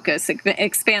the focus,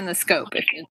 expand the scope,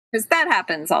 because that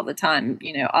happens all the time.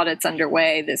 Audits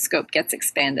underway, the scope gets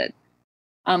expanded.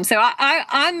 So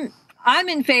I'm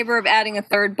in favor of adding a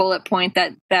 3rd bullet point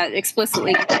that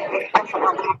explicitly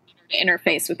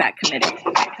interface with that committee.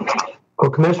 Well,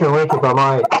 Commissioner Link, if I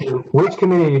might, which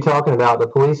committee are you talking about? The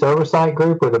police oversight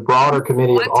group or the broader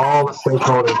committee of all the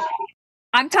stakeholders?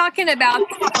 I'm talking about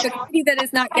the committee that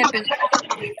has not yet been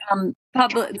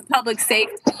public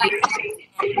safety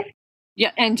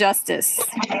and justice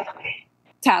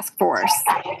task force.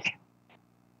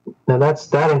 Now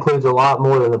that includes a lot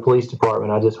more than the police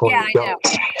department. I just want to go.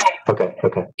 Okay.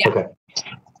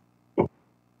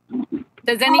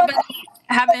 Does anybody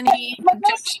have any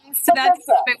objections to that?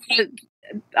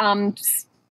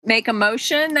 Make a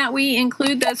motion that we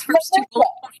include those first 2 bullet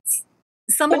points.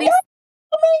 Somebody.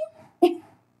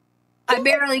 I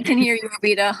barely can hear you,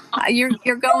 Rita.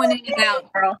 You're going in and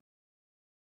out, girl.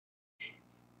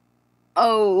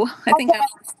 Oh, I think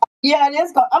yeah, it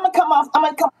is. I'm gonna come off.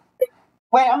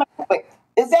 Wait.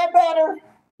 Is that better?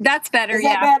 That's better. Is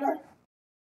that better?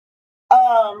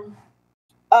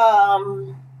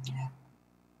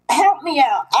 Help me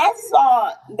out. I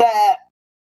thought that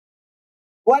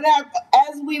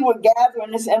as we were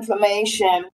gathering this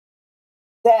information,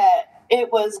 that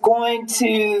it was going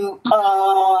to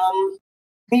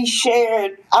be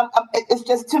shared. It's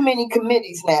just too many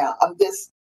committees now.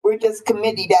 We're just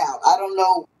committeed out. I don't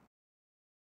know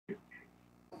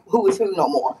who is who no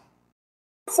more.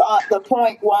 So the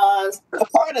point was, a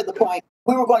part of the point,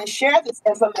 we were going to share this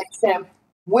information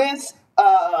with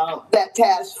that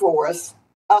task force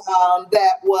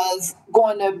that was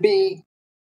going to be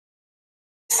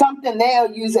something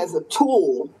they'll use as a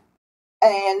tool.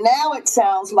 And now it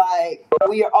sounds like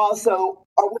we are also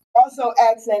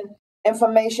asking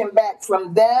information back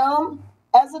from them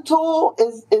as a tool.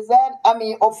 Is that,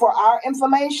 or for our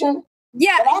information?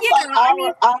 Yeah.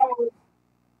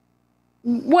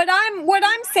 What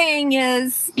I'm saying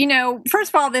is, first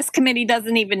of all, this committee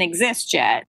doesn't even exist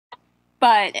yet.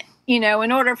 But,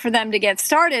 in order for them to get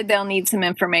started, they'll need some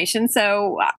information.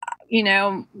 So,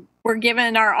 we're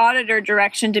given our auditor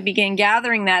direction to begin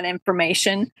gathering that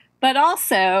information. But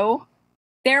also,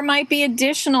 there might be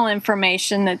additional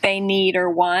information that they need or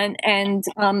want. And,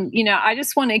 I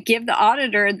just want to give the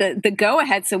auditor the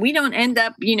go-ahead so we don't end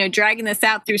up, dragging this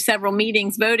out through several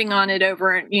meetings, voting on it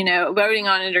or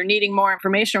needing more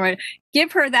information. Or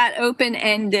give her that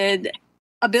open-ended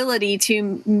ability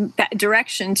that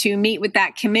direction to meet with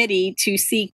that committee to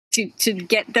seek to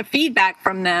get the feedback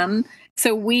from them.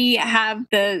 So we have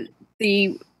the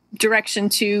direction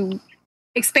to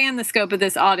expand the scope of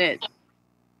this audit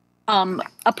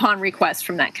upon request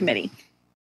from that committee.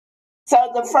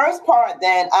 So the first part,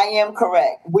 then, I am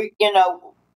correct.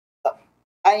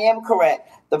 I am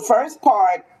correct. The first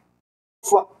part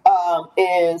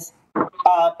is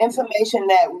information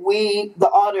that the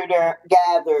auditor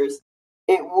gathers.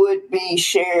 It would be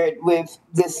shared with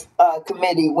this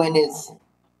committee when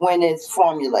it's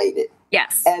formulated.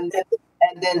 Yes. And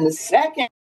then the second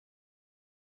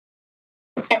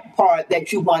part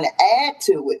that you want to add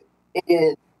to it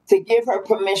is to give her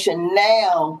permission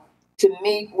now to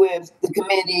meet with the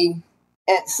committee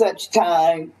at such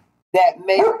time that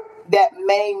may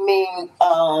mean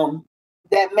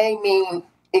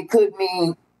it could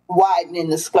mean widening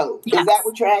the scope. Yes, is that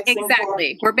what you're asking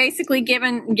exactly for? We're basically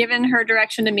given her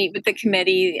direction to meet with the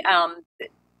committee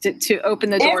to open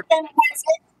the door.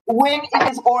 When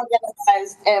it is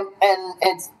organized and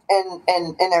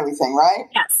everything, right?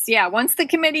 Yes, yeah. Once the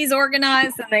committee's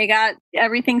organized and they got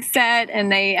everything set and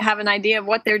they have an idea of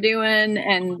what they're doing,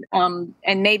 and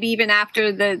maybe even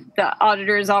after the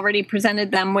auditors already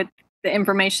presented them with the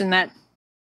information that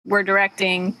we're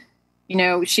directing,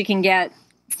 she can get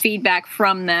feedback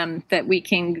from them that we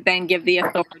can then give the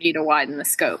authority to widen the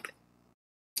scope.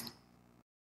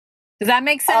 Does that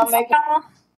make sense?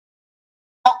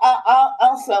 I'll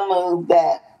also move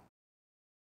that.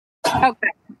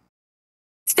 Okay.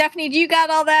 Stephanie, do you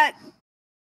got all that?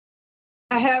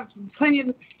 I have plenty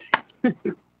of.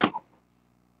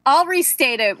 I'll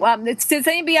restate it. Does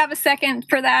anybody have a second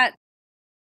for that?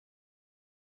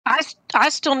 I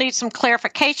still need some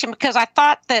clarification, because I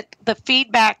thought that the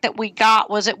feedback that we got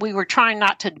was that we were trying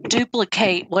not to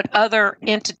duplicate what other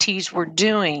entities were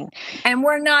doing. And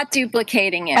we're not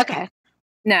duplicating it. Okay.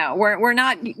 No, we're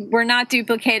not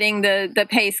duplicating the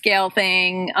pay scale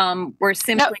thing. We're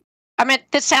simply. No, I mean,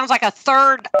 this sounds like a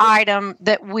third item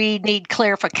that we need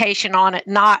clarification on it.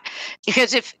 Not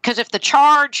because if the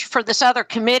charge for this other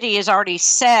committee is already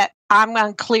set, I'm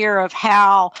unclear of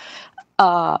how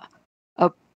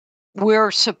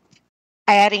we're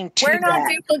adding to that. We're not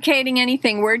duplicating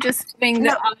anything. We're just giving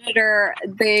the auditor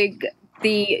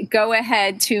the go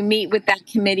ahead to meet with that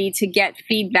committee to get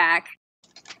feedback.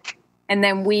 And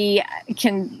then we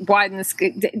can widen the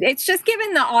scope. It's just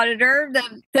giving the auditor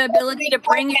the ability to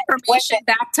bring information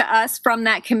back to us from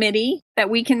that committee that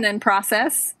we can then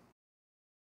process.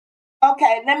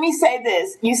 Okay, let me say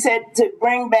this. You said to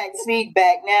bring back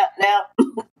feedback. Now,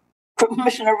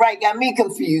 Commissioner Wright got me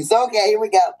confused. Okay, here we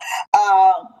go.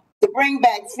 To bring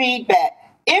back feedback.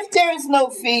 If there is no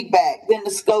feedback, then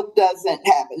the scope doesn't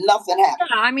happen. Nothing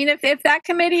happens. Yeah, I mean, if that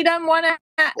committee doesn't want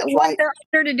their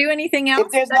auditor to do anything else,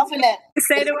 if there's nothing to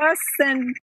say to us,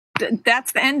 then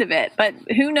that's the end of it. But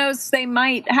who knows? They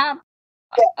might have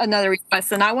another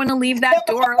request, and I want to leave that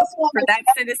door open for that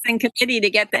citizen committee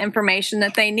to get the information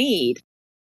that they need.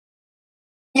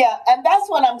 Yeah, and that's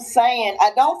what I'm saying. I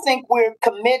don't think we're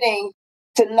committing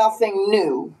to nothing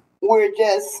new. We're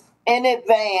just in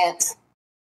advance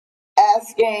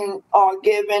asking or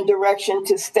giving direction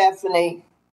to Stephanie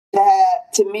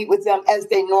to meet with them as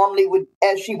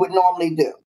she would normally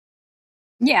do.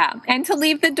 Yeah, and to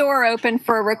leave the door open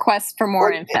for a request for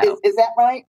more info. Is that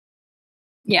right?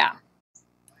 Yeah.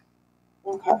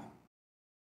 Okay.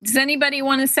 Does anybody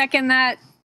want to second that?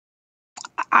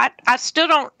 I still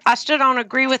don't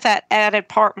agree with that added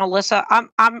part, Melissa.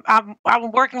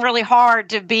 I'm working really hard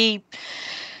to be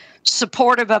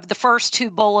supportive of the first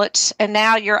two bullets, and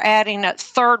now you're adding a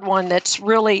third one that's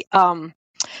really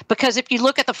because if you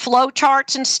look at the flow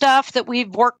charts and stuff that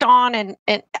we've worked on, and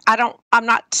I'm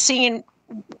not seeing,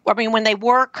 I mean, when they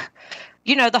work,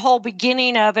 the whole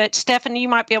beginning of it, Stephanie, you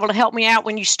might be able to help me out.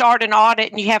 When you start an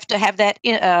audit and you have to have that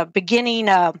beginning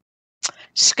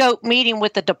scope meeting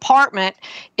with the department,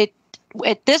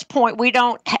 at this point, we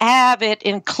don't have it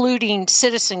including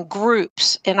citizen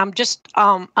groups, and I'm just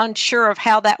unsure of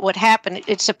how that would happen.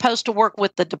 It's supposed to work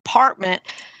with the department.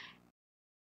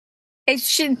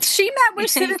 She met with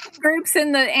citizen groups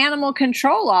in the animal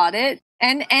control audit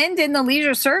and in the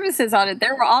leisure services audit.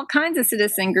 There were all kinds of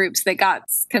citizen groups that got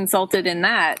consulted in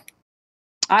that.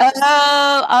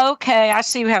 Oh, okay. I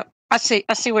see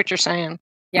what you're saying.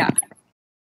 Yeah.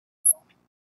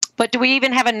 But do we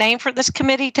even have a name for this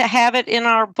committee to have it in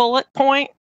our bullet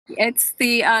point? It's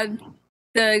the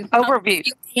overview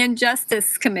and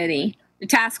Justice Committee, the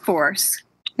task force.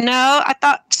 No, I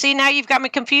thought. See, now you've got me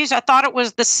confused. I thought it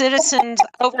was the citizens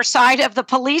oversight of the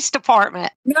police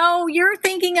department. No, you're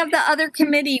thinking of the other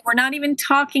committee. We're not even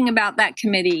talking about that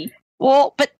committee.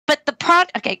 Well, but the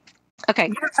okay. The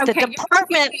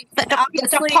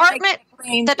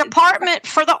department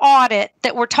for the audit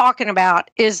that we're talking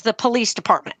about is the police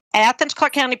department,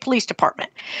 Athens-Clarke County Police Department.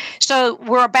 So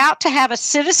we're about to have a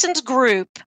citizens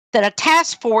group that a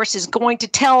task force is going to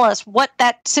tell us what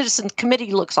that citizens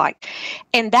committee looks like.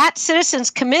 And that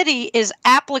citizens committee is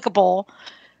applicable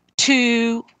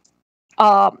to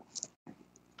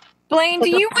Blaine, do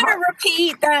you want to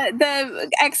repeat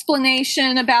the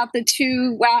explanation about the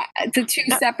two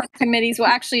separate committees? Well,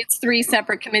 actually, it's three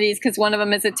separate committees because one of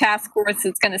them is a task force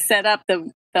that's going to set up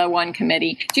the the one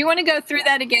committee. Do you want to go through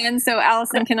that again so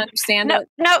Allison can understand it?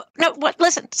 No. What?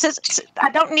 Listen, I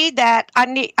don't need that. I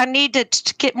need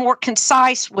to get more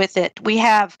concise with it. We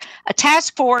have a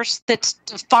task force that's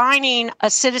defining a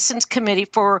citizens committee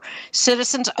for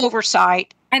citizens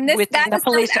oversight within the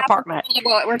police department.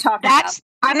 What we're talking about.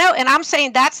 I know, and I'm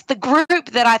saying that's the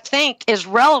group that I think is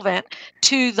relevant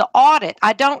to the audit.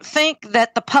 I don't think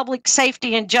that the public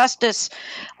safety and justice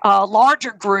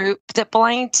larger group that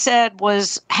Blaine said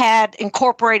had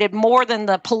incorporated more than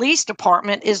the police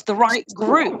department is the right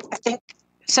group. I think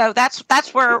so. That's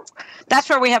where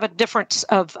we have a difference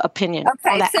of opinion. Okay,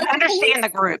 on that. So I understand the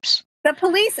groups. The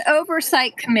Police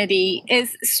Oversight Committee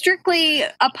is strictly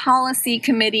a policy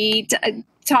committee.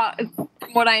 From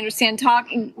what I understand,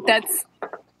 talking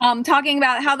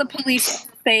about how the police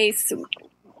face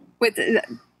with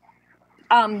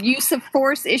use of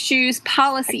force issues,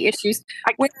 policy issues,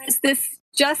 whereas this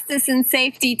Justice and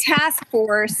Safety Task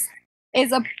Force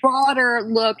is a broader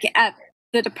look at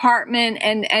the department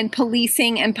and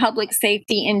policing and public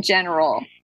safety in general,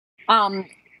 and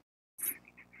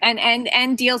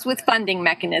deals with funding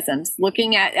mechanisms,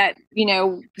 looking at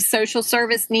social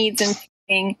service needs and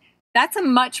things. That's a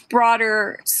much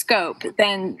broader scope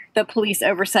than the Police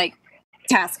Oversight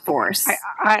Task Force.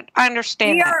 I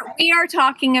understand we are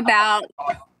talking about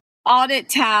audit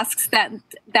tasks that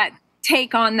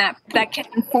take on that can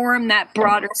inform that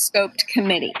broader scoped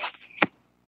committee.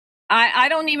 I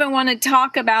don't even want to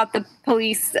talk about the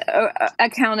Police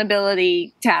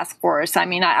Accountability Task Force. I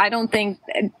mean, I don't think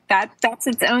that's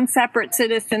its own separate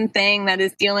citizen thing that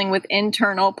is dealing with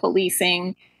internal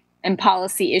policing and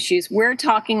policy issues. We're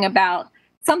talking about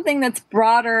something that's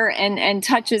broader and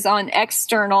touches on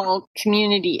external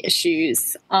community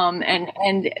issues,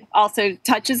 and also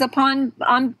touches upon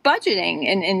budgeting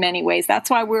in many ways. That's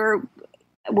why we're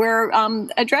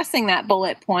addressing that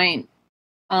bullet point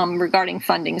regarding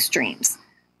funding streams.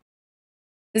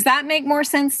 Does that make more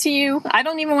sense to you? I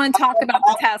don't even want to talk about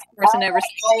the task force and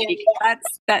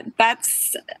oversight.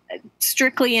 That's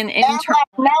strictly an internal.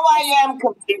 Now I am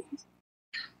confused.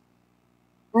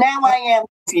 Now I am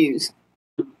confused.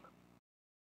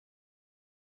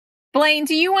 Blaine,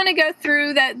 do you want to go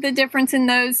through the difference in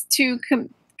those two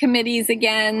committees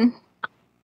again,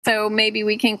 so maybe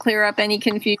we can clear up any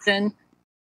confusion?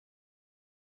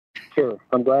 Sure,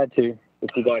 I'm glad to, if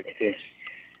you'd like to.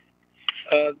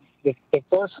 The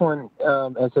first one,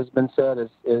 as has been said,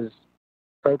 is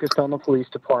focused on the police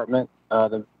department.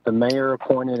 The mayor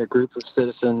appointed a group of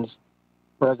citizens,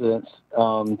 residents,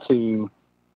 to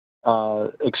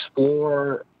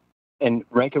explore and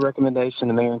make a recommendation to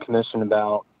the mayor and commission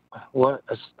about what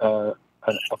a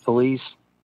police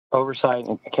oversight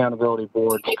and accountability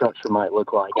board structure might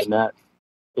look like, and that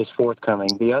is forthcoming.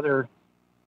 The other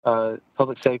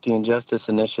public safety and justice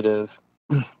initiative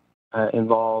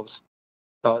involves,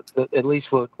 at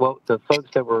least what the folks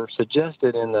that were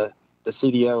suggested in the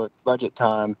CDO at budget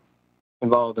time,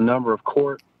 involved a number of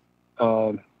courts,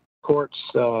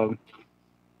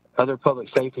 other public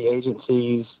safety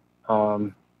agencies,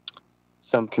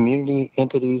 some community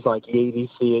entities like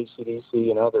EADC, HCDC,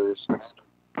 and others,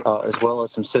 as well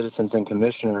as some citizens and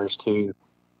commissioners to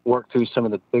work through some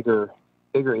of the bigger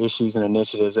issues and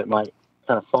initiatives that might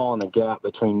kind of fall in the gap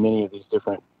between many of these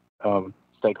different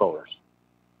stakeholders.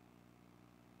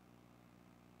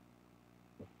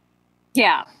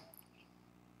 Yeah.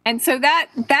 And so that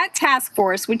task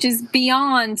force, which is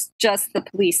beyond just the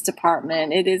police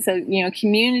department, it is a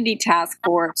community task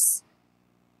force,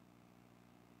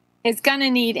 is going to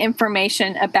need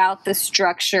information about the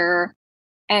structure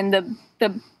and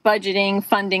the budgeting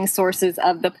funding sources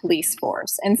of the police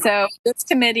force. And so this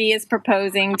committee is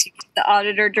proposing to give the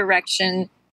auditor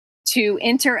direction to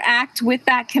interact with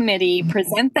that committee,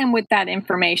 present them with that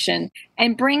information,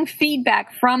 and bring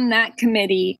feedback from that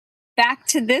committee back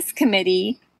to this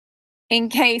committee in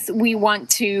case we want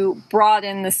to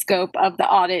broaden the scope of the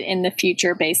audit in the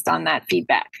future based on that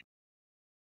feedback.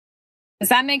 Does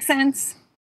that make sense?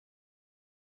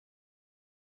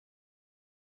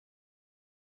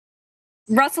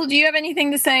 Russell, do you have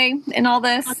anything to say in all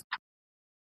this?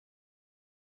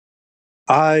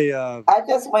 I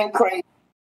just went crazy.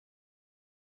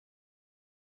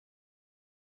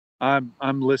 I'm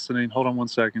listening. Hold on one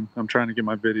second. I'm trying to get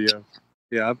my video.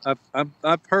 Yeah,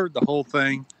 I've heard the whole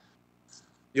thing,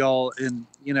 y'all, and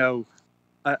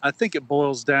I think it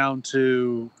boils down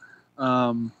to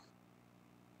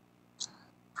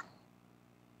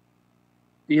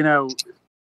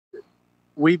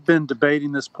we've been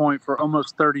debating this point for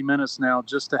almost 30 minutes now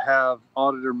just to have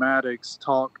Auditor Maddox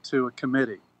talk to a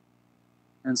committee.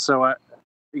 And so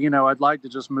I'd like to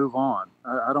just move on.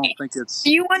 I don't think it's.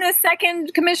 Do you want to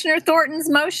second Commissioner Thornton's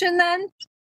motion then?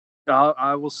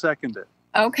 I will second it.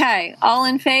 Okay. All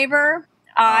in favor?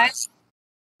 Aye.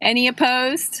 Any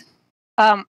opposed?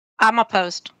 I'm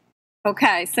opposed.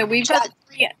 Okay. So we've got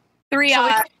three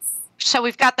ayes. So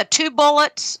we've got the 2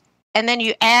 bullets, and then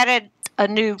you added a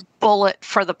new bullet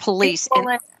for the police.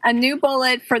 A new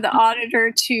bullet for the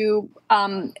auditor to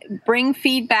bring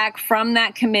feedback from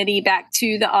that committee back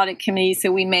to the audit committee,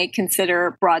 so we may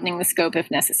consider broadening the scope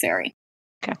if necessary.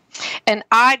 Okay. And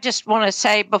I just want to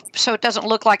say, so it doesn't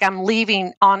look like I'm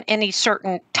leaving on any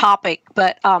certain topic,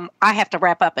 but I have to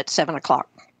wrap up at 7:00.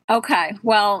 Okay.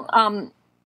 Well,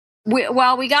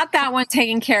 we got that one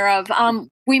taken care of.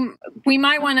 We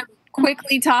might want to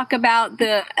quickly talk about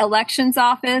the elections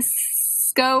office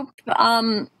scope,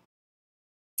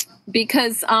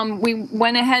 because we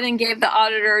went ahead and gave the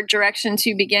auditor direction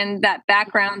to begin that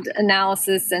background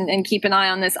analysis and keep an eye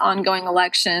on this ongoing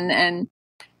election, and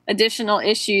additional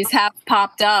issues have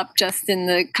popped up just in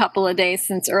the couple of days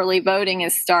since early voting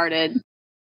has started.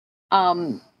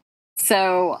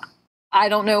 So I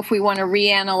don't know if we want to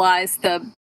reanalyze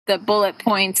the bullet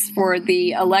points for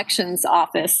the elections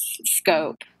office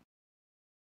scope.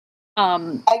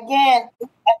 Again,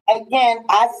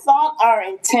 I thought our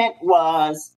intent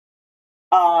was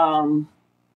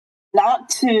not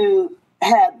to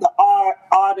have the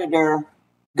auditor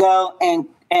go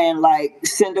and like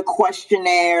send a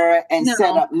questionnaire and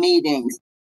set up meetings.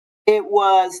 It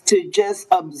was to just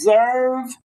observe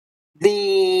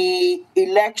the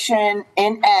election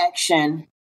in action,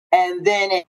 and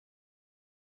then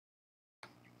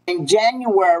in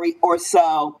January or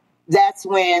so, that's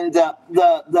when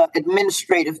the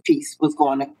administrative piece was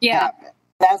going to happen.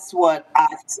 That's what I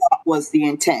thought was the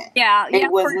intent.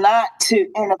 It was not to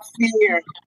interfere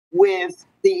with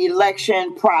the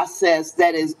election process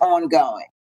that is ongoing.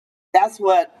 That's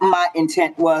what my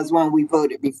intent was when we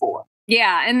voted before.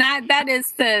 Yeah, and that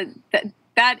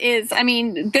is. I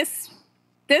mean, this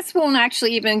won't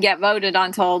actually even get voted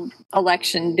until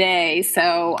election day.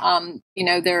 So,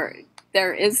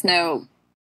 there is no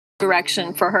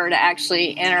direction for her to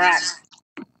actually interact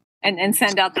and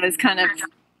send out those kind of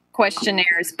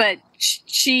questionnaires, but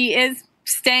she is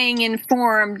staying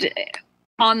informed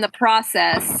on the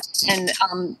process and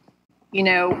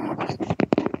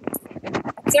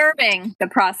observing the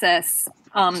process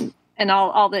and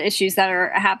all the issues that are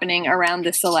happening around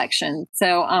this election.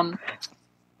 So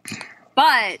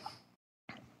but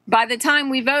by the time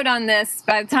we vote on this,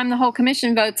 by the time the whole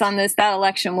commission votes on this, that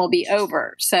election will be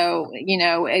over. So,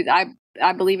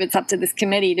 I believe it's up to this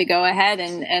committee to go ahead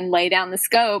and lay down the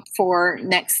scope for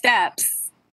next steps.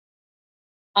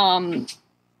 And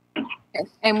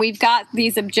we've got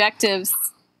these objectives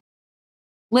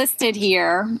listed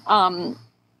here on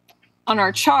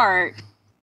our chart.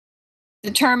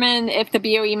 Determine if the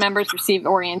BOE members receive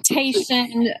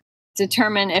orientation,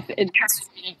 determine if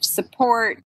administrative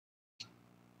support,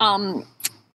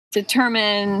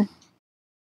 determine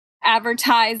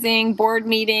advertising, board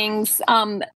meetings.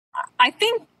 I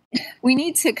think we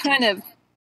need to kind of,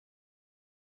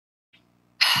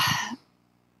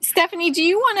 Stephanie, do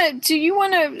you want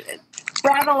to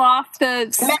rattle off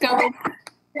the scope?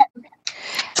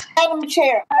 Madam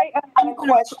Chair, I have a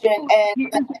question.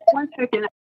 And 1 second.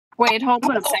 Wait, hold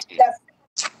on a second.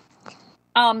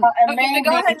 Okay,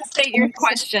 go ahead and state your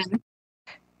question.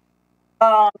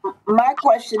 My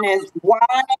question is, why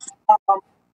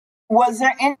was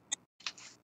there any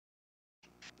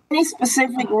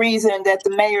specific reason that the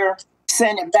mayor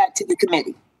sent it back to the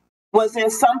committee? Was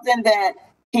there something that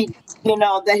he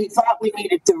thought we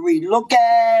needed to relook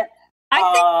at?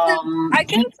 I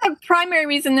think the primary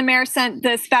reason the mayor sent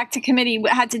this back to committee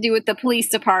had to do with the police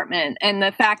department and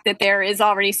the fact that there is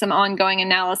already some ongoing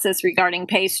analysis regarding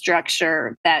pay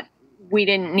structure that we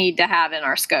didn't need to have in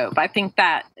our scope. I think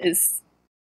that was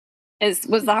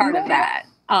the heart of that.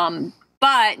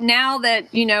 But now that,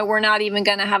 we're not even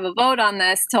going to have a vote on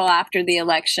this till after the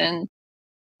election,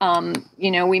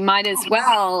 we might as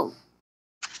well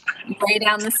lay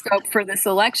down the scope for this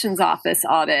elections office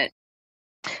audit.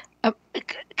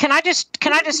 Can I just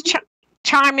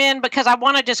chime in, because I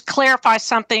want to just clarify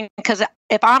something, because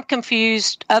if I'm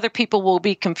confused, other people will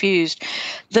be confused.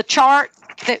 The chart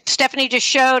that Stephanie just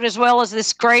showed, as well as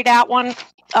this grayed out one,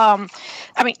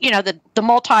 the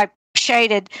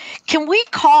multi-shaded, can we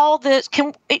call this,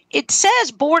 it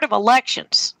says Board of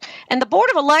Elections, and the Board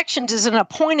of Elections is an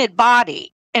appointed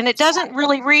body, and it doesn't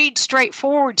really read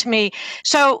straightforward to me.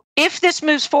 So if this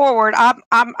moves forward, I'm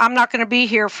not going to be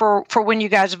here for when you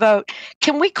guys vote.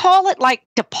 Can we call it like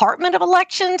Department of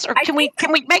Elections, or can we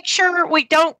make sure we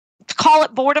don't call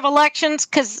it Board of Elections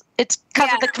because it's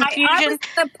because of the confusion. I was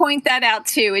going to point that out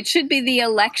too. It should be the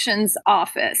Elections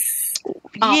Office.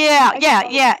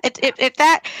 Yeah. If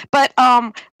that, but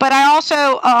I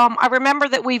also I remember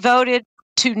that we voted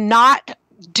to not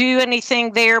do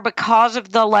anything there because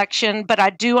of the election. But I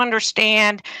do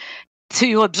understand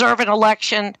to observe an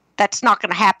election, that's not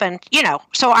going to happen.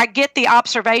 So I get the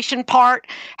observation part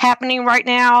happening right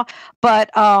now,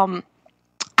 but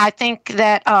I think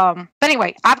that, but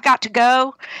anyway, I've got to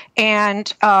go,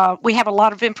 and we have a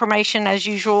lot of information as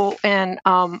usual, and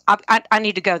I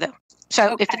need to go though.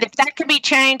 So Okay. if that could be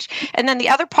changed, and then the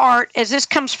other part, as this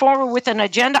comes forward with an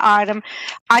agenda item,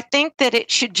 I think that it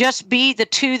should just be the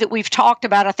two that we've talked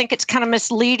about. I think it's kind of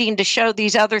misleading to show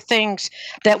these other things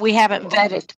that we haven't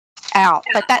vetted out.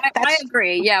 But I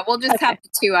agree. Yeah, we'll just have the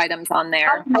two items on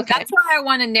there. Okay. That's why I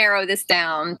want to narrow this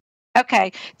down.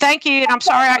 Okay, thank you, and I'm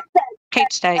sorry I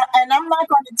can't stay. And I'm not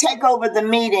going to take over the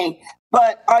meeting,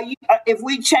 but are you? If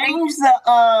we change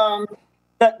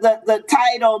the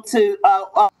title to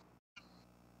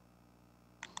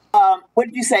what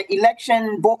did you say?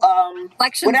 Elections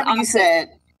whatever office. You said,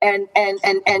 and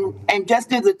just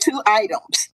do the two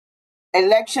items,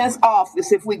 elections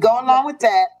office. If we go along with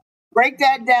that, break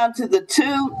that down to the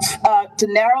two to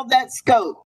narrow that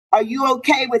scope. Are you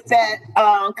okay with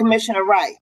that, Commissioner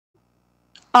Wright?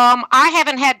 I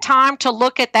haven't had time to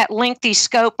look at that lengthy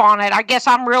scope on it. I guess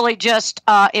I'm really just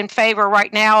in favor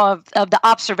right now of the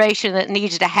observation that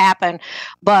needs to happen.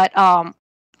 But I'm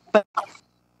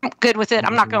good with it.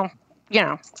 I'm not going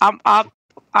to,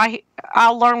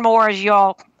 I'll learn more as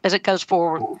it goes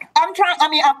forward. I'm trying. I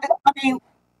mean,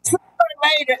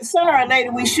 sooner or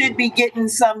later, we should be getting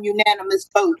some unanimous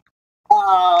vote.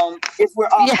 If we're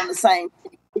all on the same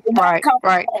thing. Right.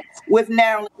 With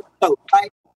narrowing the scope,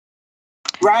 right?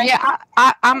 Right. Yeah,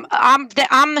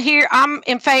 I'm here. I'm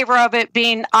in favor of it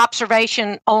being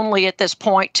observation only at this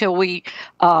point till we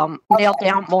nail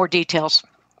down more details.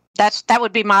 That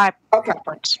would be my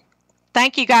preference.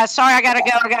 Thank you, guys. Sorry, I gotta go.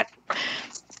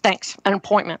 Thanks. An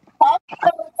appointment. Talk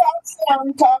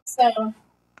soon.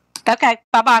 Okay.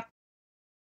 Bye.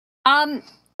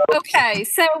 Okay,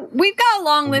 so we've got a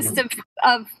long list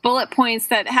of bullet points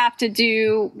that have to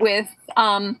do with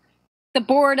the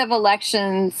Board of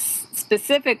Elections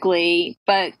specifically,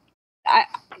 but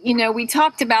we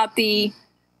talked about the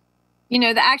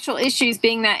actual issues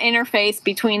being that interface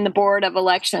between the Board of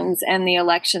Elections and the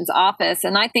Elections Office.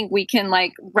 And I think we can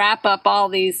wrap up all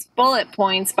these bullet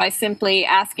points by simply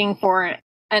asking for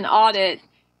an audit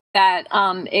that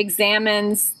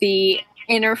examines the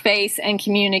interface and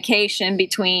communication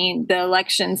between the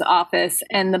Elections Office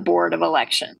and the Board of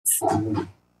Elections.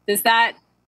 Does that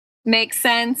make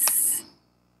sense?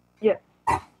 Yes.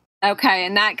 Okay,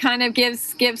 and that kind of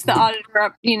gives the auditor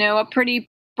a pretty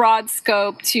broad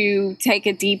scope to take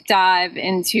a deep dive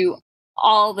into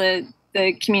all the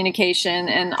communication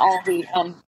and all the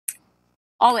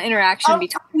interaction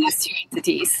between these two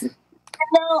entities.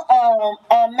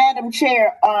 Madam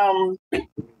Chair, I'm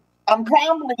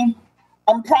probably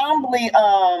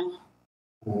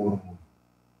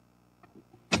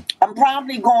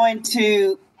going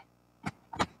to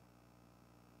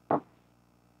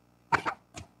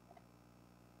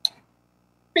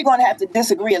have to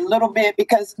disagree a little bit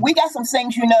because we got some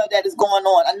things that is going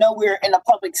on. I know we're in a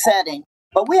public setting,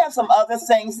 but we have some other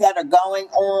things that are going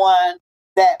on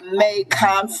that may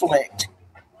conflict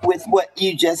with what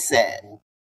you just said.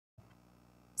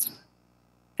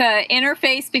 The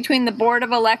interface between the Board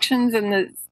of Elections and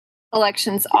the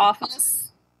Elections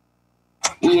Office?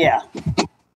 Yeah.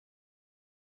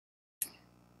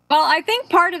 Well, I think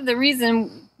part of the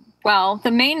reason,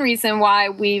 the main reason why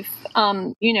we've,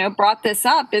 brought this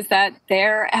up is that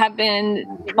there have been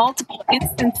multiple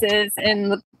instances in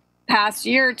the past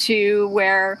year or two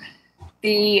where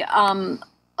the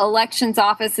Elections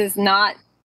Office has not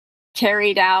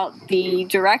carried out the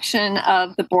direction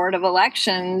of the Board of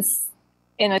Elections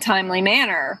in a timely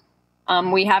manner.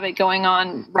 We have it going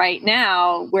on right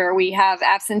now where we have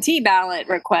absentee ballot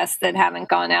requests that haven't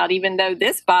gone out, even though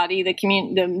this body, the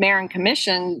Mayor and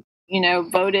Commission,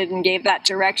 voted and gave that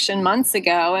direction months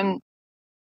ago. And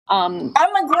I'm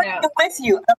agreeing with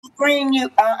you.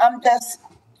 I'm just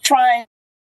trying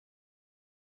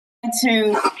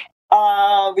to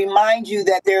remind you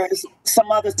that there's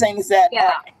some other things that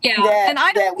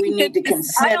we need to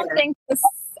consider. I don't think this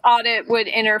audit would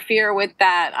interfere with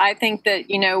that. I think that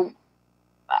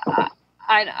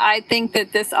I think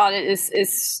that this audit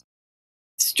is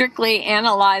strictly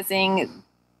analyzing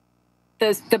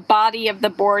the body of the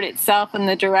board itself and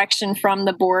the direction from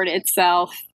the board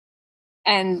itself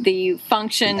the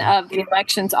function of the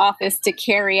elections office to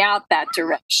carry out that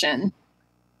direction.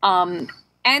 And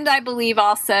I believe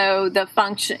also the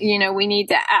function, we need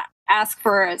to ask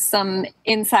for some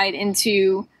insight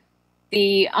into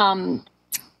the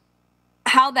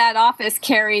how that office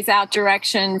carries out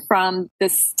direction from the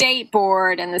state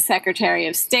board and the Secretary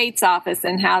of State's office,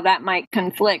 and how that might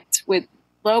conflict with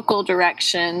local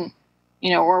direction,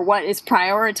 or what is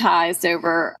prioritized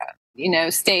over,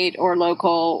 state or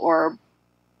local or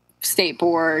state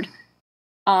board.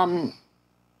 And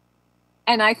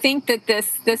I think that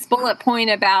this bullet point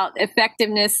about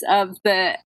effectiveness of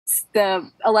the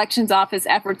elections office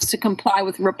efforts to comply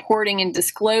with reporting and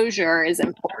disclosure is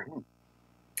important,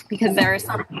 because there are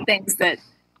some things that,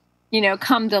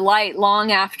 come to light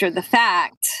long after the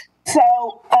fact. So,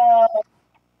 all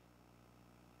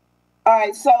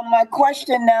right. So my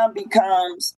question now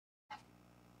becomes,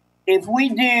 if we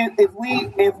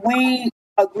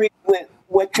agree with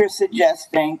what you're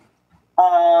suggesting,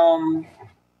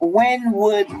 when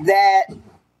would that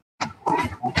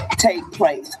take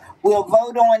place? We'll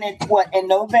vote on it, in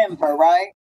November,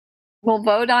 right? We'll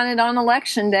vote on it on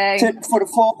election day. For the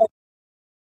full.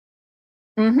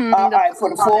 Mm-hmm. All right, for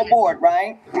the full board,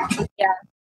 right? Yeah.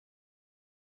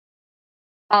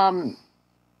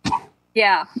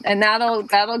 Yeah, and that'll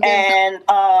give.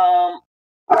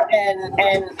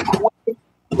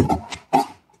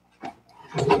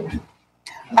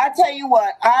 I tell you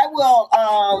what, I will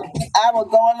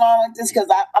go along with this, because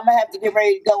I'm gonna have to get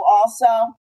ready to go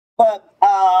also. But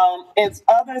if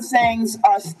other things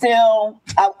are still,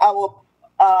 I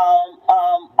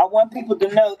want people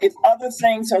to know, if other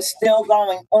things are still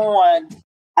going on,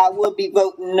 I will be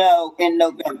voting no in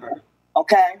November.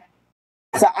 Okay,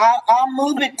 so I'll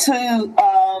move it to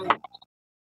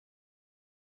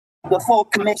the full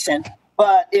commission.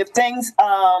 But if things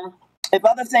if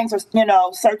other things are,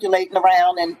 circulating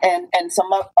around and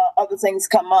some other things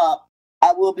come up,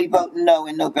 I will be voting no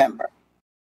in November.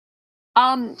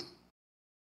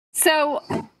 So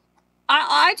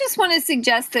I just want to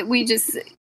suggest that we just,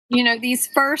 these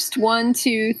first 1,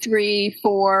 2, 3,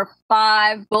 4,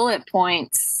 5 bullet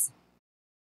points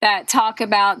that talk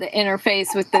about the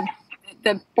interface with the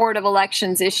Board of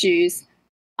Elections issues,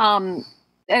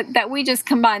 that we just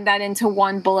combine that into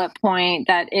one bullet point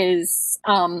that is,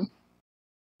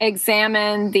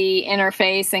 examine the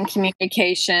interface and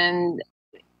communication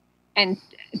and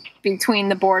between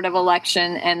the Board of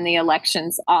Election and the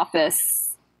Elections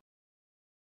Office.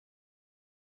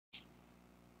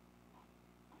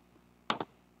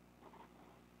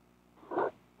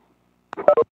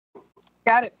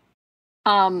 Got it.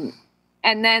 And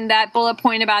then that bullet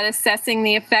point about assessing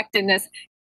the effectiveness.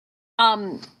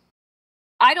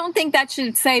 I don't think that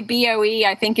should say BOE.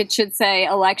 I think it should say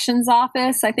Elections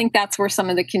Office. I think that's where some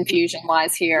of the confusion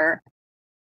lies here.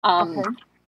 Okay.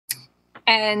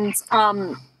 And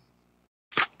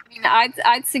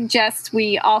I'd suggest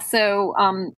we also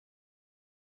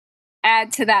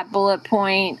add to that bullet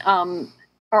point,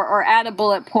 or add a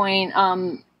bullet point,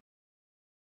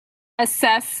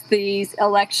 assess the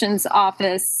Elections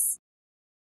Office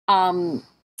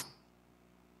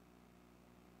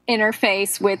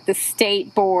interface with the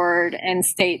state board and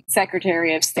state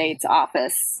Secretary of State's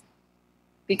office,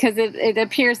 because it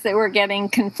appears that we're getting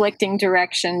conflicting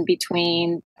direction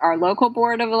between our local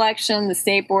Board of Election, the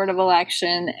state Board of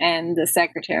Election, and the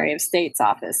Secretary of State's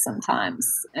office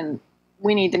sometimes. And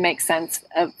we need to make sense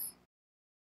of,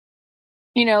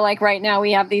 like right now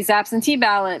we have these absentee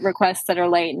ballot requests that are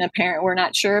late, and apparently we're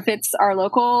not sure if it's our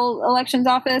local elections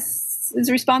office is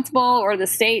responsible or the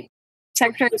state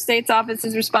Secretary of State's office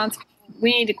is responsible.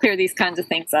 We need to clear these kinds of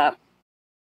things up.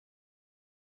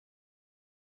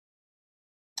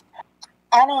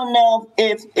 I don't know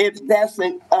if that's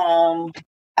I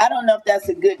don't know if that's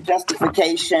a good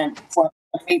justification for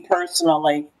me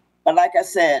personally. But like I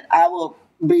said, I will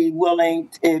be willing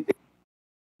if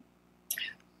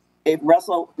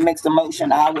Russell makes the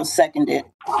motion, I will second it.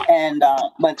 And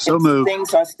but so if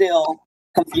things are still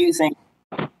confusing,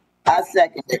 I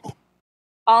second it.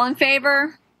 All in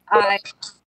favor? Aye.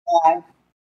 Aye.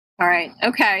 All right.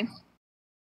 Okay.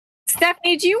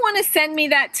 Stephanie, do you want to send me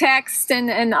that text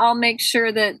and I'll make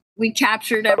sure that we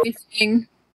captured everything?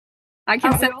 I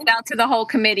can send it out to the whole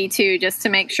committee too, just to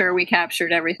make sure we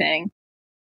captured everything.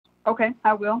 Okay,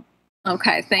 I will.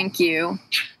 Okay, thank you.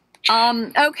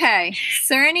 Okay, is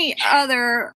there any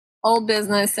other old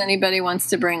business anybody wants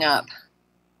to bring up?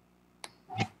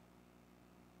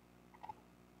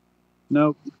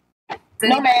 Nope.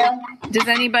 No, ma'am. Does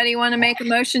anybody want to make a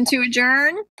motion to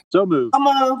adjourn? So moved.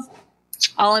 I'll move.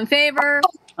 All in favor?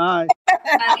 Aye.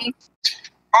 Aye.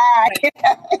 Aye.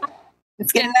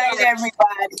 It's Good getting night, dark.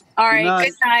 everybody. All right. night.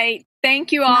 Good night.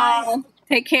 Thank you all.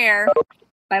 Take care.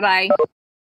 Bye-bye.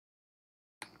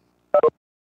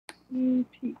 2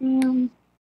 p.m.